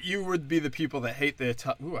 You would be the people that hate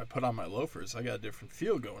the Ooh, I put on my loafers. I got a different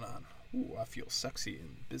feel going on. Ooh, I feel sexy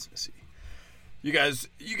and businessy. You guys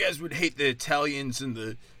would hate the Italians and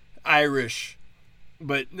the Irish,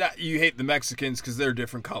 but you hate the Mexicans because they're a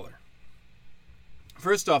different color.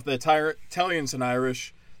 First off, the Italians and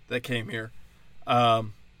Irish that came here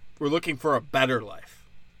were looking for a better life,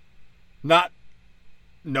 not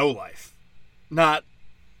no life.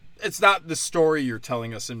 It's not the story you're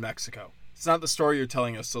telling us in Mexico. It's not the story you're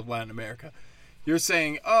telling us of Latin America. You're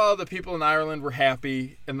saying, oh, the people in Ireland were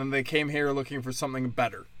happy, and then they came here looking for something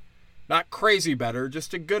better. Not crazy better,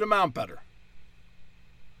 just a good amount better.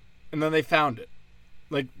 And then they found it.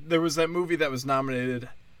 Like, there was that movie that was nominated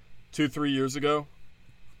 2-3 years ago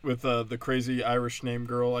with the crazy Irish name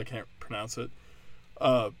girl. I can't pronounce it.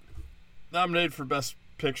 Nominated for Best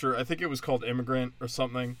Picture. I think it was called Immigrant or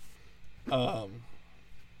something.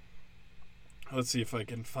 Let's see if I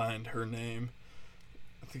can find her name.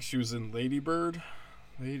 I think she was in Lady Bird.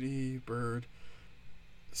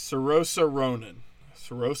 Saoirse Ronan.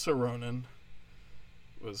 Saoirse Ronan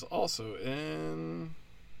was also in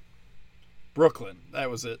Brooklyn. That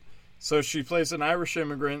was it. So she plays an Irish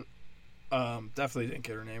immigrant. Definitely didn't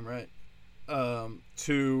get her name right.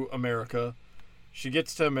 To America. She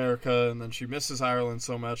gets to America and then she misses Ireland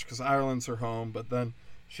so much because Ireland's her home. But then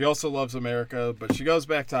she also loves America. But she goes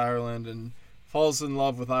back to Ireland and falls in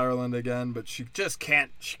love with Ireland again. But she just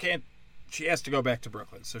can't. She has to go back to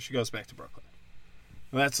Brooklyn. So she goes back to Brooklyn.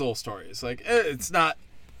 And that's the whole story. It's like, it's not.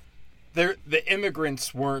 The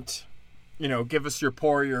immigrants weren't, give us your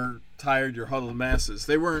poor, your tired, your huddled masses.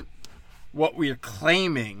 They weren't what we are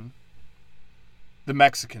claiming the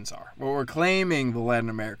Mexicans are. What we're claiming the Latin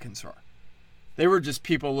Americans are. They were just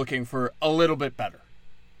people looking for a little bit better.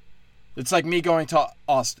 It's like me going to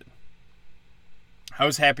Austin. I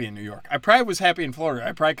was happy in New York. I probably was happy in Florida.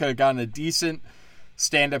 I probably could have gotten a decent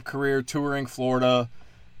stand-up career touring Florida,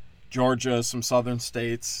 Georgia, some southern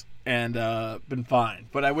states, and been fine.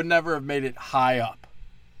 But I would never have made it high up.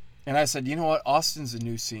 And I said, you know what? Austin's a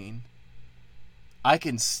new scene. I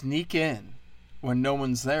can sneak in when no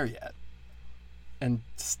one's there yet and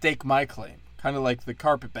stake my claim. Kind of like the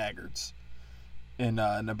carpetbaggers in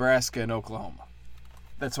Nebraska and Oklahoma.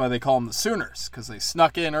 That's why they call them the Sooners, because they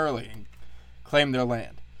snuck in early and claimed their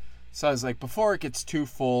land. So I was like, before it gets too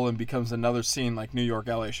full and becomes another scene like New York,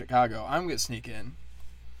 LA, Chicago, I'm going to sneak in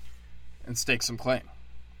and stake some claim.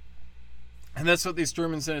 And that's what these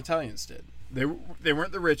Germans and Italians did. They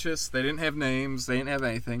weren't the richest. They didn't have names. They didn't have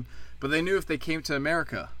anything. But they knew if they came to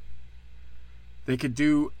America, they could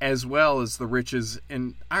do as well as the riches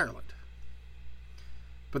in Ireland.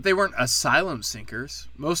 But they weren't asylum seekers.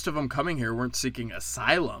 Most of them coming here weren't seeking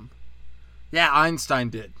asylum. Yeah, Einstein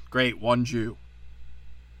did. Great, one Jew.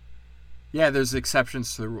 Yeah, there's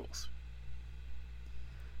exceptions to the rules.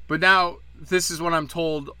 But now, this is what I'm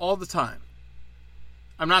told all the time.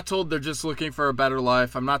 I'm not told they're just looking for a better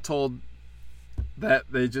life. I'm not told that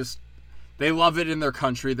they love it in their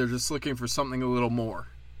country. They're just looking for something a little more.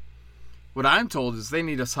 What I'm told is they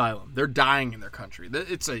need asylum. They're dying in their country.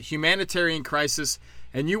 It's a humanitarian crisis,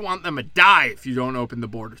 and you want them to die if you don't open the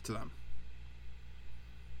border to them.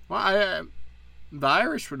 Well, the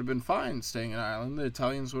Irish would have been fine staying in Ireland. The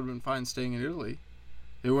Italians would have been fine staying in Italy.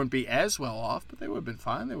 They wouldn't be as well off, but they would have been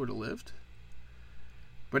fine. They would have lived.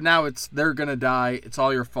 But now they're going to die. It's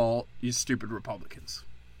all your fault, you stupid Republicans.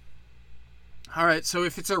 All right, so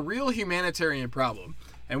if it's a real humanitarian problem,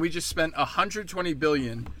 and we just spent $120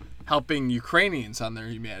 billion helping Ukrainians on their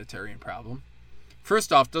humanitarian problem,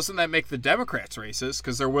 first off, doesn't that make the Democrats racist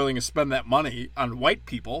because they're willing to spend that money on white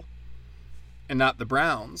people and not the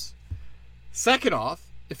browns? Second off,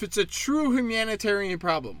 if it's a true humanitarian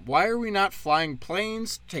problem, why are we not flying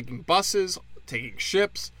planes, taking buses, taking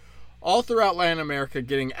ships, all throughout Latin America,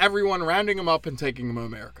 getting everyone, rounding them up and taking them to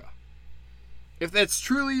America? If that's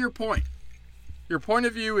truly your point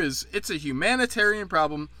of view is it's a humanitarian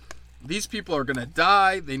problem, these people are going to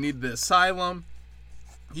die, they need the asylum,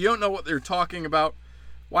 you don't know what they're talking about,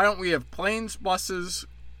 why don't we have planes, buses,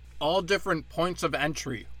 all different points of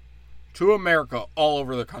entry to America all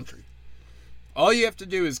over the country? All you have to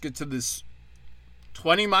do is get to this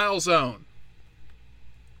 20-mile zone,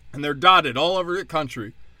 and they're dotted all over the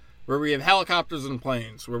country, where we have helicopters and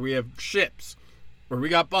planes, where we have ships, where we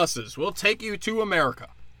got buses. We'll take you to America.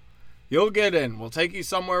 You'll get in. We'll take you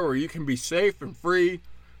somewhere where you can be safe and free,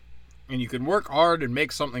 and you can work hard and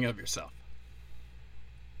make something of yourself.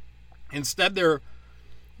 Instead, we're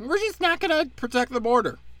just not going to protect the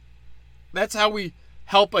border. That's how we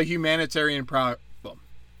help a humanitarian problem.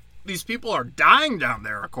 These people are dying down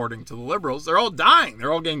there, according to the liberals. They're all dying.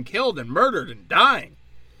 They're all getting killed and murdered and dying.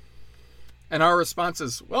 And our response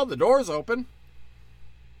is, well, the door's open.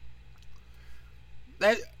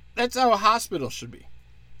 That's how a hospital should be.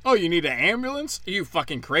 Oh, you need an ambulance? Are you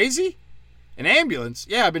fucking crazy? An ambulance?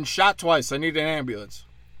 Yeah, I've been shot twice. I need an ambulance.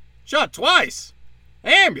 Shot twice?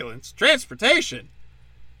 Ambulance? Transportation?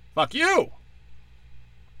 Fuck you.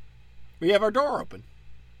 We have our door open.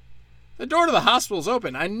 The door to the hospital's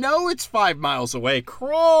open. I know it's 5 miles away.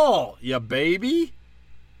 Crawl, you baby.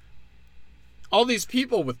 All these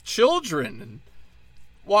people with children and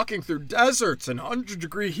walking through deserts and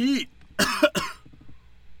 100-degree heat.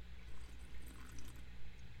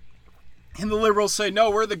 And the liberals say, no,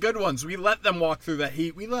 we're the good ones. We let them walk through that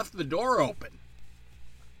heat. We left the door open.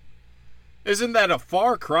 Isn't that a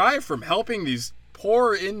far cry from helping these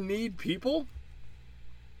poor, in-need people?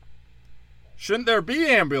 Shouldn't there be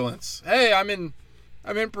ambulance? Hey, I'm in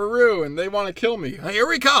Peru and they want to kill me. Here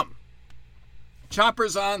we come.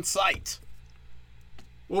 Choppers on site.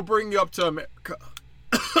 We'll bring you up to America.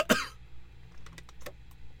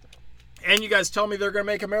 And you guys tell me they're going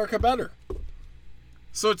to make America better.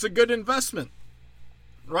 So it's a good investment,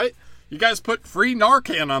 right? You guys put free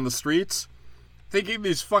Narcan on the streets, thinking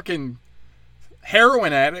these fucking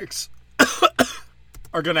heroin addicts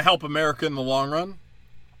are going to help America in the long run.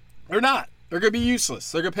 They're not. They're going to be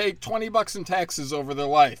useless. They're going to pay $20 in taxes over their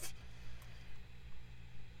life.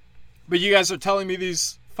 But you guys are telling me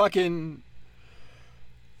these fucking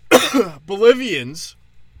Bolivians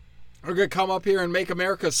are going to come up here and make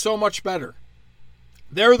America so much better.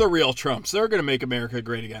 They're the real Trumps. They're going to make America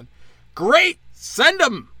great again. Great! Send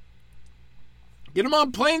them! Get them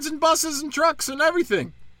on planes and buses and trucks and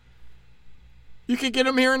everything. You could get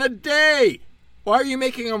them here in a day. Why are you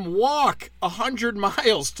making them walk 100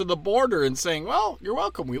 miles to the border and saying, well, you're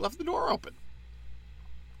welcome. We left the door open.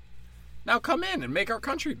 Now come in and make our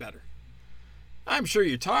country better. I'm sure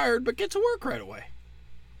you're tired, but get to work right away.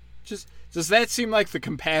 Does that seem like the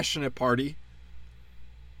compassionate party?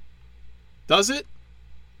 Does it?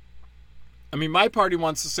 I mean, my party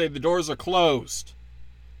wants to say the doors are closed.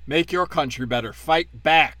 Make your country better. Fight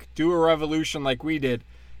back. Do a revolution like we did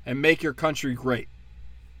and make your country great.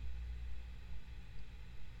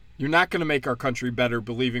 You're not going to make our country better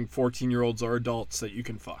believing 14-year-olds are adults that you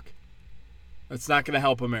can fuck. That's not going to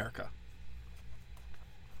help America.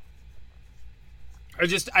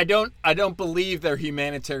 I don't believe their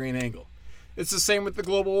humanitarian angle. It's the same with the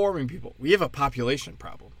global warming people. We have a population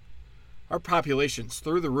problem. Our population's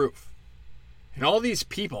through the roof. And all these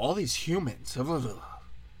people, all these humans,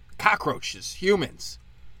 cockroaches, humans,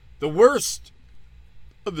 the worst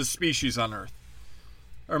of the species on Earth,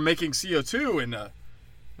 are making CO2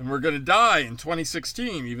 and we're going to die in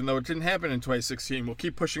 2016, even though it didn't happen in 2016. We'll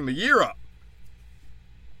keep pushing the year up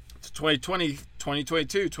to 2020,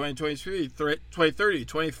 2022, 2023, 2030,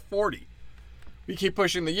 2040. We keep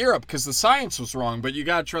pushing the year up because the science was wrong, but you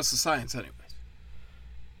got to trust the science anyways.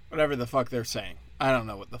 Whatever the fuck they're saying. I don't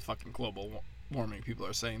know what the fucking global warming people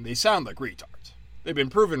are saying. They sound like retards. They've been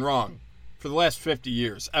proven wrong for the last 50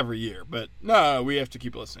 years, every year. But no, we have to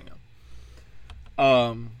keep listening to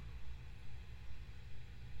them.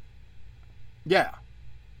 Yeah.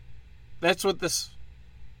 That's what this...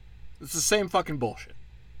 It's the same fucking bullshit.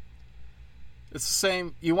 It's the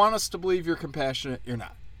same... You want us to believe you're compassionate? You're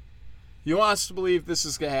not. You want us to believe this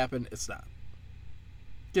is going to happen? It's not.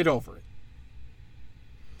 Get over it.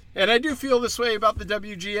 And I do feel this way about the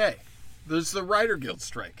WGA. There's the Writer Guild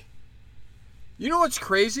strike. You know what's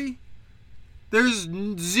crazy? There's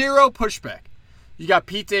zero pushback. You got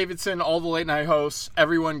Pete Davidson, all the late night hosts,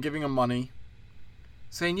 everyone giving him money,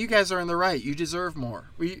 saying, you guys are in the right. You deserve more.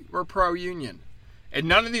 We're pro-union. And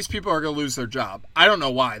none of these people are going to lose their job. I don't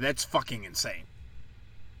know why. That's fucking insane.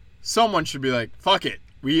 Someone should be like, fuck it.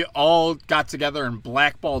 We all got together and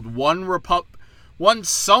blackballed one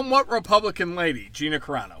somewhat Republican lady, Gina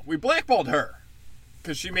Carano. We blackballed her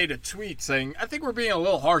because she made a tweet saying, I think we're being a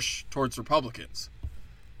little harsh towards Republicans.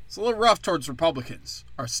 It's a little rough towards Republicans,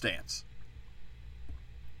 our stance.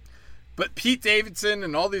 But Pete Davidson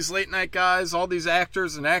and all these late night guys, all these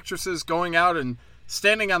actors and actresses going out and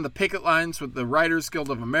standing on the picket lines with the Writers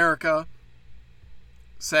Guild of America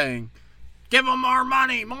saying, give them more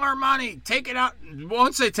money, take it out.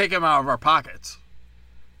 Once they take them out of our pockets.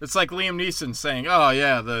 It's like Liam Neeson saying, oh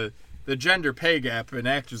yeah, the gender pay gap in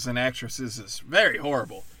actors and actresses is very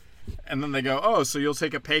horrible. And then they go, oh, so you'll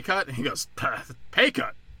take a pay cut? And he goes, pay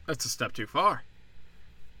cut? That's a step too far.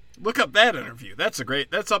 Look up that interview. That's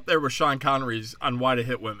up there with Sean Connery's on Why to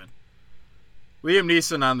Hit Women. Liam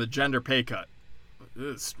Neeson on the gender pay cut.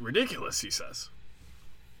 It's ridiculous, he says.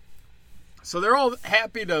 So they're all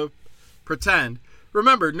happy to pretend.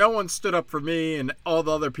 Remember, no one stood up for me and all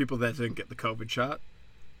the other people that didn't get the COVID shot.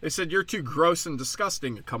 They said, you're too gross and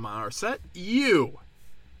disgusting to come on our set. You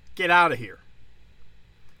get out of here.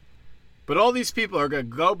 But all these people are going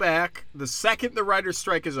to go back the second the writer's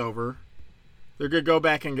strike is over. They're going to go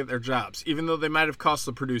back and get their jobs, even though they might have cost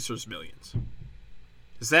the producers millions.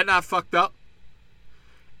 Is that not fucked up?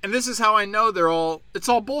 And this is how I know it's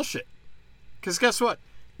all bullshit. Because guess what?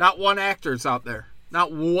 Not one actor's out there.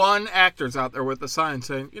 Not one actor's out there with a sign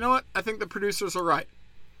saying, you know what? I think the producers are right.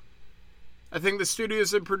 I think the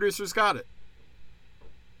studios and producers got it.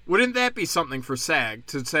 Wouldn't that be something for SAG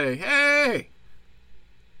to say, hey,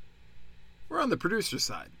 we're on the producer's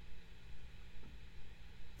side.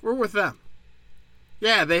 We're with them.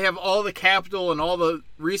 Yeah, they have all the capital and all the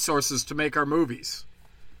resources to make our movies.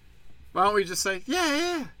 Why don't we just say,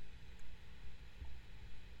 yeah.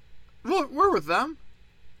 Look, we're with them.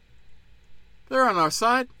 They're on our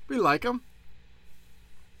side. We like them.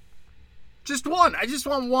 Just one. I just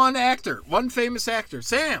want one actor. One famous actor.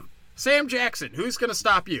 Sam Jackson. Who's going to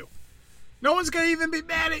stop you? No one's going to even be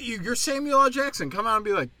mad at you. You're Samuel L. Jackson. Come out and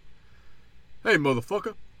be like, hey,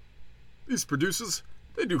 motherfucker. These producers,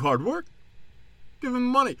 they do hard work. Give them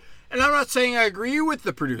money. And I'm not saying I agree with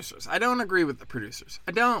the producers. I don't agree with the producers.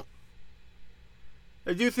 I don't.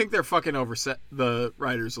 I do think they're fucking overset the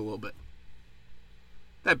writers a little bit.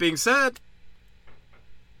 That being said,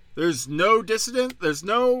 there's no dissident. There's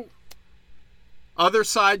no other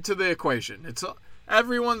side to the equation.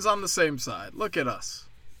 Everyone's on the same side. Look at us.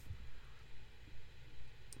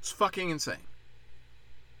 It's fucking insane.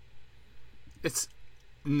 It's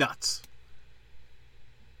nuts.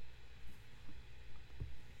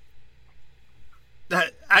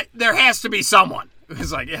 There has to be someone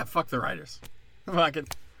who's like, yeah, fuck the writers.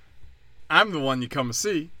 I'm the one you come to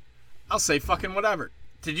see. I'll say fucking whatever.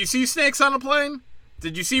 Did you see snakes on a plane?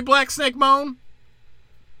 Did you see Black Snake Moan?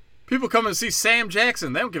 People come and see Sam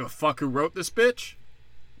Jackson. They don't give a fuck who wrote this bitch.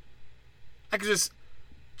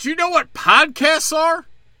 Do you know what podcasts are?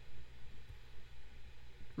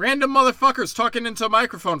 Random motherfuckers talking into a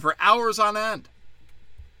microphone for hours on end.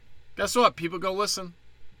 Guess what? People go listen.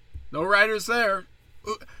 No writers there.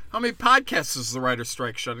 How many podcasts is the writer's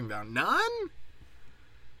strike shutting down? None?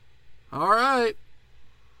 All right.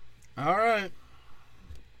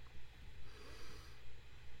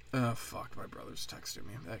 Oh, fuck. My brother's texting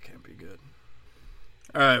me. That can't be good.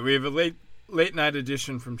 All right. We have a late night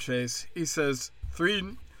edition from Chase. He says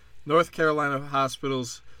 3 North Carolina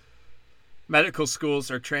hospitals, medical schools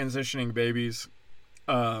are transitioning babies.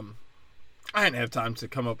 I didn't have time to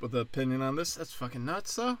come up with an opinion on this. That's fucking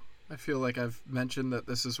nuts, though. I feel like I've mentioned that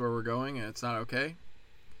this is where we're going and it's not okay.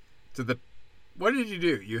 What did you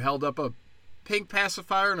do? You held up a pink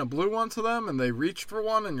pacifier and a blue one to them and they reached for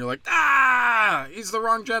one and you're like, he's the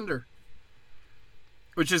wrong gender.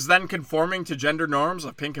 Which is then conforming to gender norms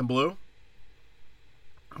of pink and blue.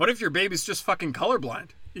 What if your baby's just fucking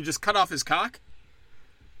colorblind? You just cut off his cock?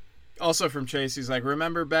 Also from Chase, he's like,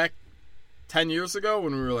 remember back 10 years ago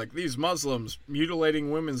when we were like, these Muslims mutilating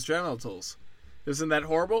women's genitals? Isn't that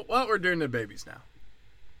horrible? Well, we're doing it to babies now.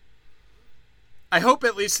 I hope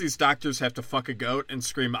at least these doctors have to fuck a goat and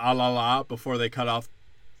scream ah la la before they cut off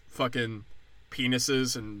fucking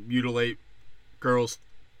penises and mutilate girls'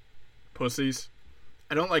 pussies.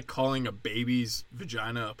 I don't like calling a baby's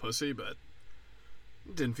vagina a pussy, but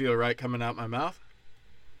it didn't feel right coming out my mouth.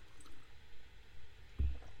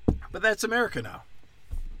 But that's America now.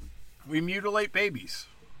 We mutilate babies.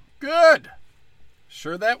 Good.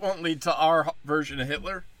 Sure that won't lead to our version of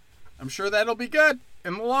Hitler. I'm sure that'll be good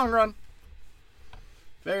in the long run.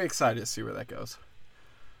 Very excited to see where that goes.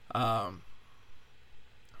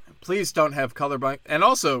 Please don't have colorblind. And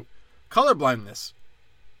also, colorblindness.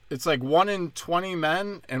 It's like 1 in 20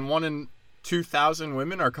 men and 1 in 2,000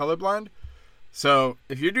 women are colorblind. So,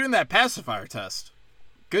 if you're doing that pacifier test,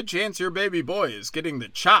 good chance your baby boy is getting the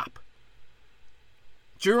chop.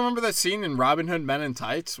 Do you remember that scene in Robin Hood Men in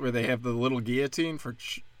Tights where they have the little guillotine for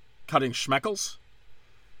cutting schmeckles?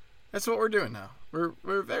 That's what we're doing now.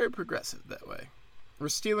 We're very progressive that way. We're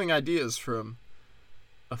stealing ideas from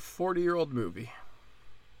a 40-year-old movie.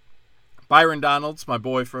 Byron Donalds, my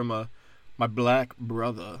boy from my black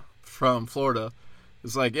brother from Florida,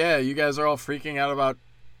 is like, yeah, you guys are all freaking out about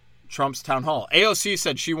Trump's town hall. AOC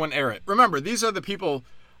said she wouldn't air it. Remember, these are the people.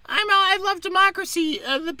 I love democracy.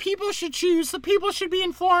 The people should choose. The people should be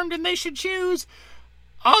informed, and they should choose.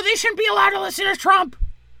 Oh, they shouldn't be allowed to listen to Trump.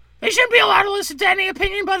 They shouldn't be allowed to listen to any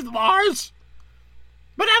opinion but ours.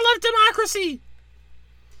 But I love democracy.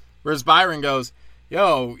 Whereas Byron goes,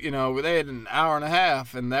 yo, they had an hour and a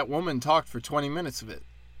half, and that woman talked for 20 minutes of it.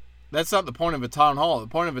 That's not the point of a town hall. The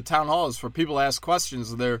point of a town hall is for people to ask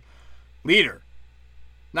questions of their leader.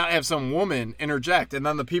 not have some woman interject, and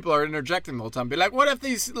then the people are interjecting the whole time. Be like, what if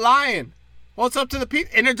he's lying? Well, it's up to the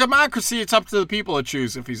people. In a democracy, it's up to the people to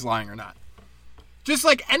choose if he's lying or not. Just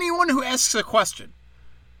like anyone who asks a question.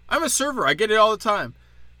 I'm a server. I get it all the time.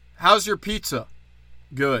 How's your pizza?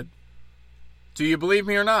 Good. Do you believe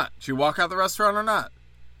me or not? Do you walk out the restaurant or not?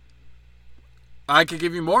 I could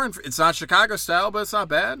give you more. It's not Chicago style, but it's not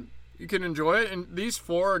bad. You can enjoy it, and these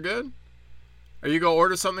 4 are good. Are you going to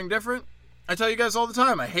order something different? I tell you guys all the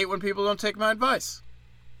time, I hate when people don't take my advice.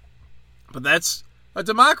 But that's a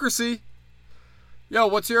democracy. Yo,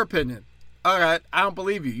 what's your opinion? All right, I don't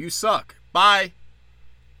believe you. You suck. Bye.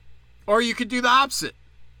 Or you could do the opposite.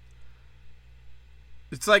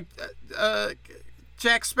 It's like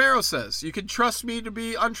Jack Sparrow says, you can trust me to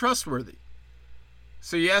be untrustworthy.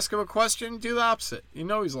 So you ask him a question, do the opposite. You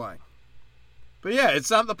know he's lying. But yeah, it's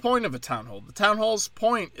not the point of a town hall. The town hall's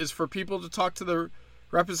point is for people to talk to the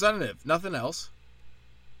representative, nothing else.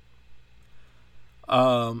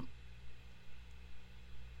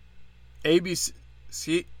 ABC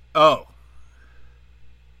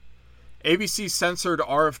censored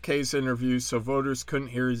RFK's interviews so voters couldn't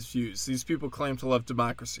hear his views. These people claim to love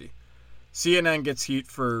democracy. CNN gets heat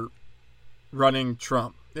for running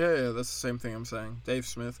Trump. Yeah, that's the same thing I'm saying. Dave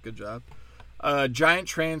Smith, good job. Giant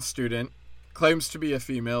trans student claims to be a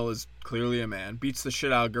female, is clearly a man, beats the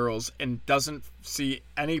shit out of girls, and doesn't see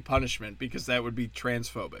any punishment because that would be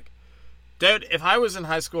transphobic. Dude, if I was in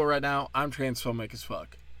high school right now, I'm transphobic as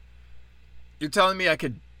fuck. You're telling me I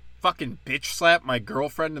could fucking bitch slap my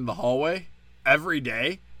girlfriend in the hallway every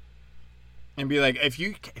day and be like, if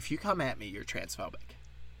you come at me, you're transphobic.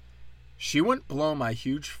 She wouldn't blow my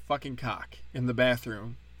huge fucking cock in the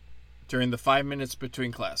bathroom during the 5 minutes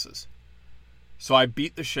between classes. So I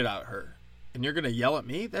beat the shit out of her. And you're going to yell at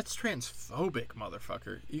me? That's transphobic,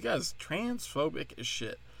 motherfucker. You guys transphobic as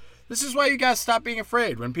shit. This is why you guys stop being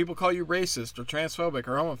afraid when people call you racist or transphobic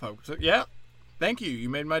or homophobic. So, yeah, thank you. You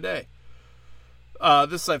made my day.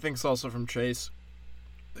 This, I think, is also from Chase.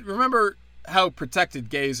 Remember how protected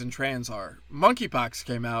gays and trans are. Monkeypox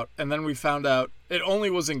came out, and then we found out it only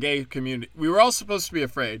was in gay community. We were all supposed to be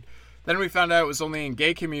afraid. Then we found out it was only in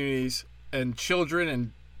gay communities, and children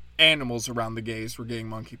and animals around the gays were getting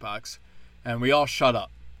monkeypox. And we all shut up.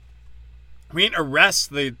 We didn't arrest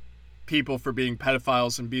the people for being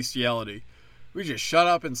pedophiles and bestiality. We just shut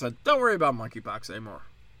up and said, don't worry about monkeypox anymore.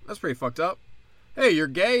 That's pretty fucked up. Hey, you're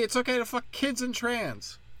gay, it's okay to fuck kids and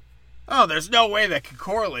trans. Oh, there's no way that could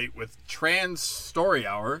correlate with trans story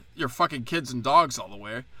hour. You're fucking kids and dogs all the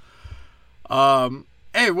way.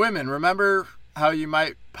 Hey, women, remember how you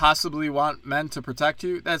might possibly want men to protect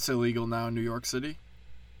you? That's illegal now in New York City.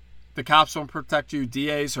 The cops won't protect you.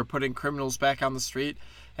 DAs are putting criminals back on the street.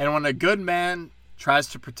 And when a good man tries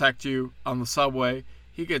to protect you on the subway,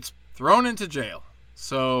 he gets thrown into jail.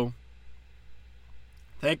 So,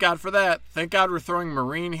 thank God for that. Thank God we're throwing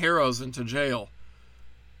Marine heroes into jail.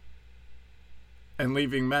 And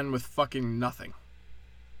leaving men with fucking nothing.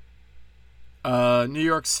 New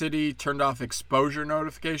York City turned off exposure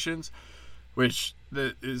notifications, which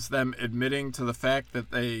is them admitting to the fact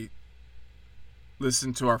that they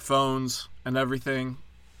listened to our phones and everything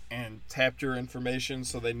and tapped your information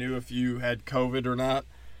so they knew if you had COVID or not.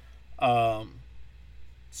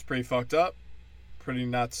 It's pretty fucked up. Pretty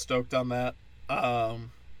not stoked on that. I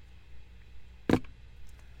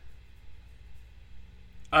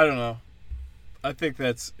don't know. I think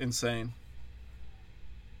that's insane.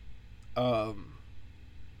 Yeah,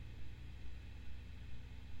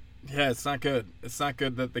 it's not good. It's not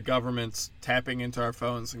good that the government's tapping into our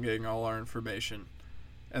phones and getting all our information.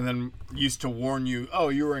 And then used to warn you, oh,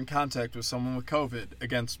 you were in contact with someone with COVID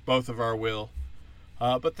against both of our will.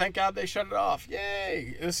 But thank God they shut it off.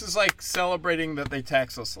 Yay! This is like celebrating that they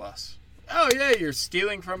tax us less. Oh, yeah, you're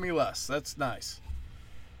stealing from me less. That's nice.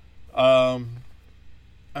 I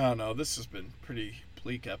don't know. This has been a pretty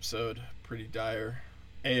bleak episode. Pretty dire.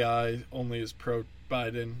 AI only is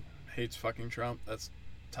pro-Biden. Hates fucking Trump. That's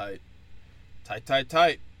tight.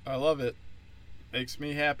 Tight. I love it. Makes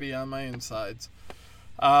me happy on my insides.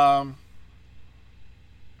 I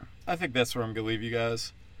think that's where I'm going to leave you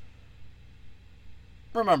guys.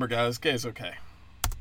 Remember, guys, gay's okay.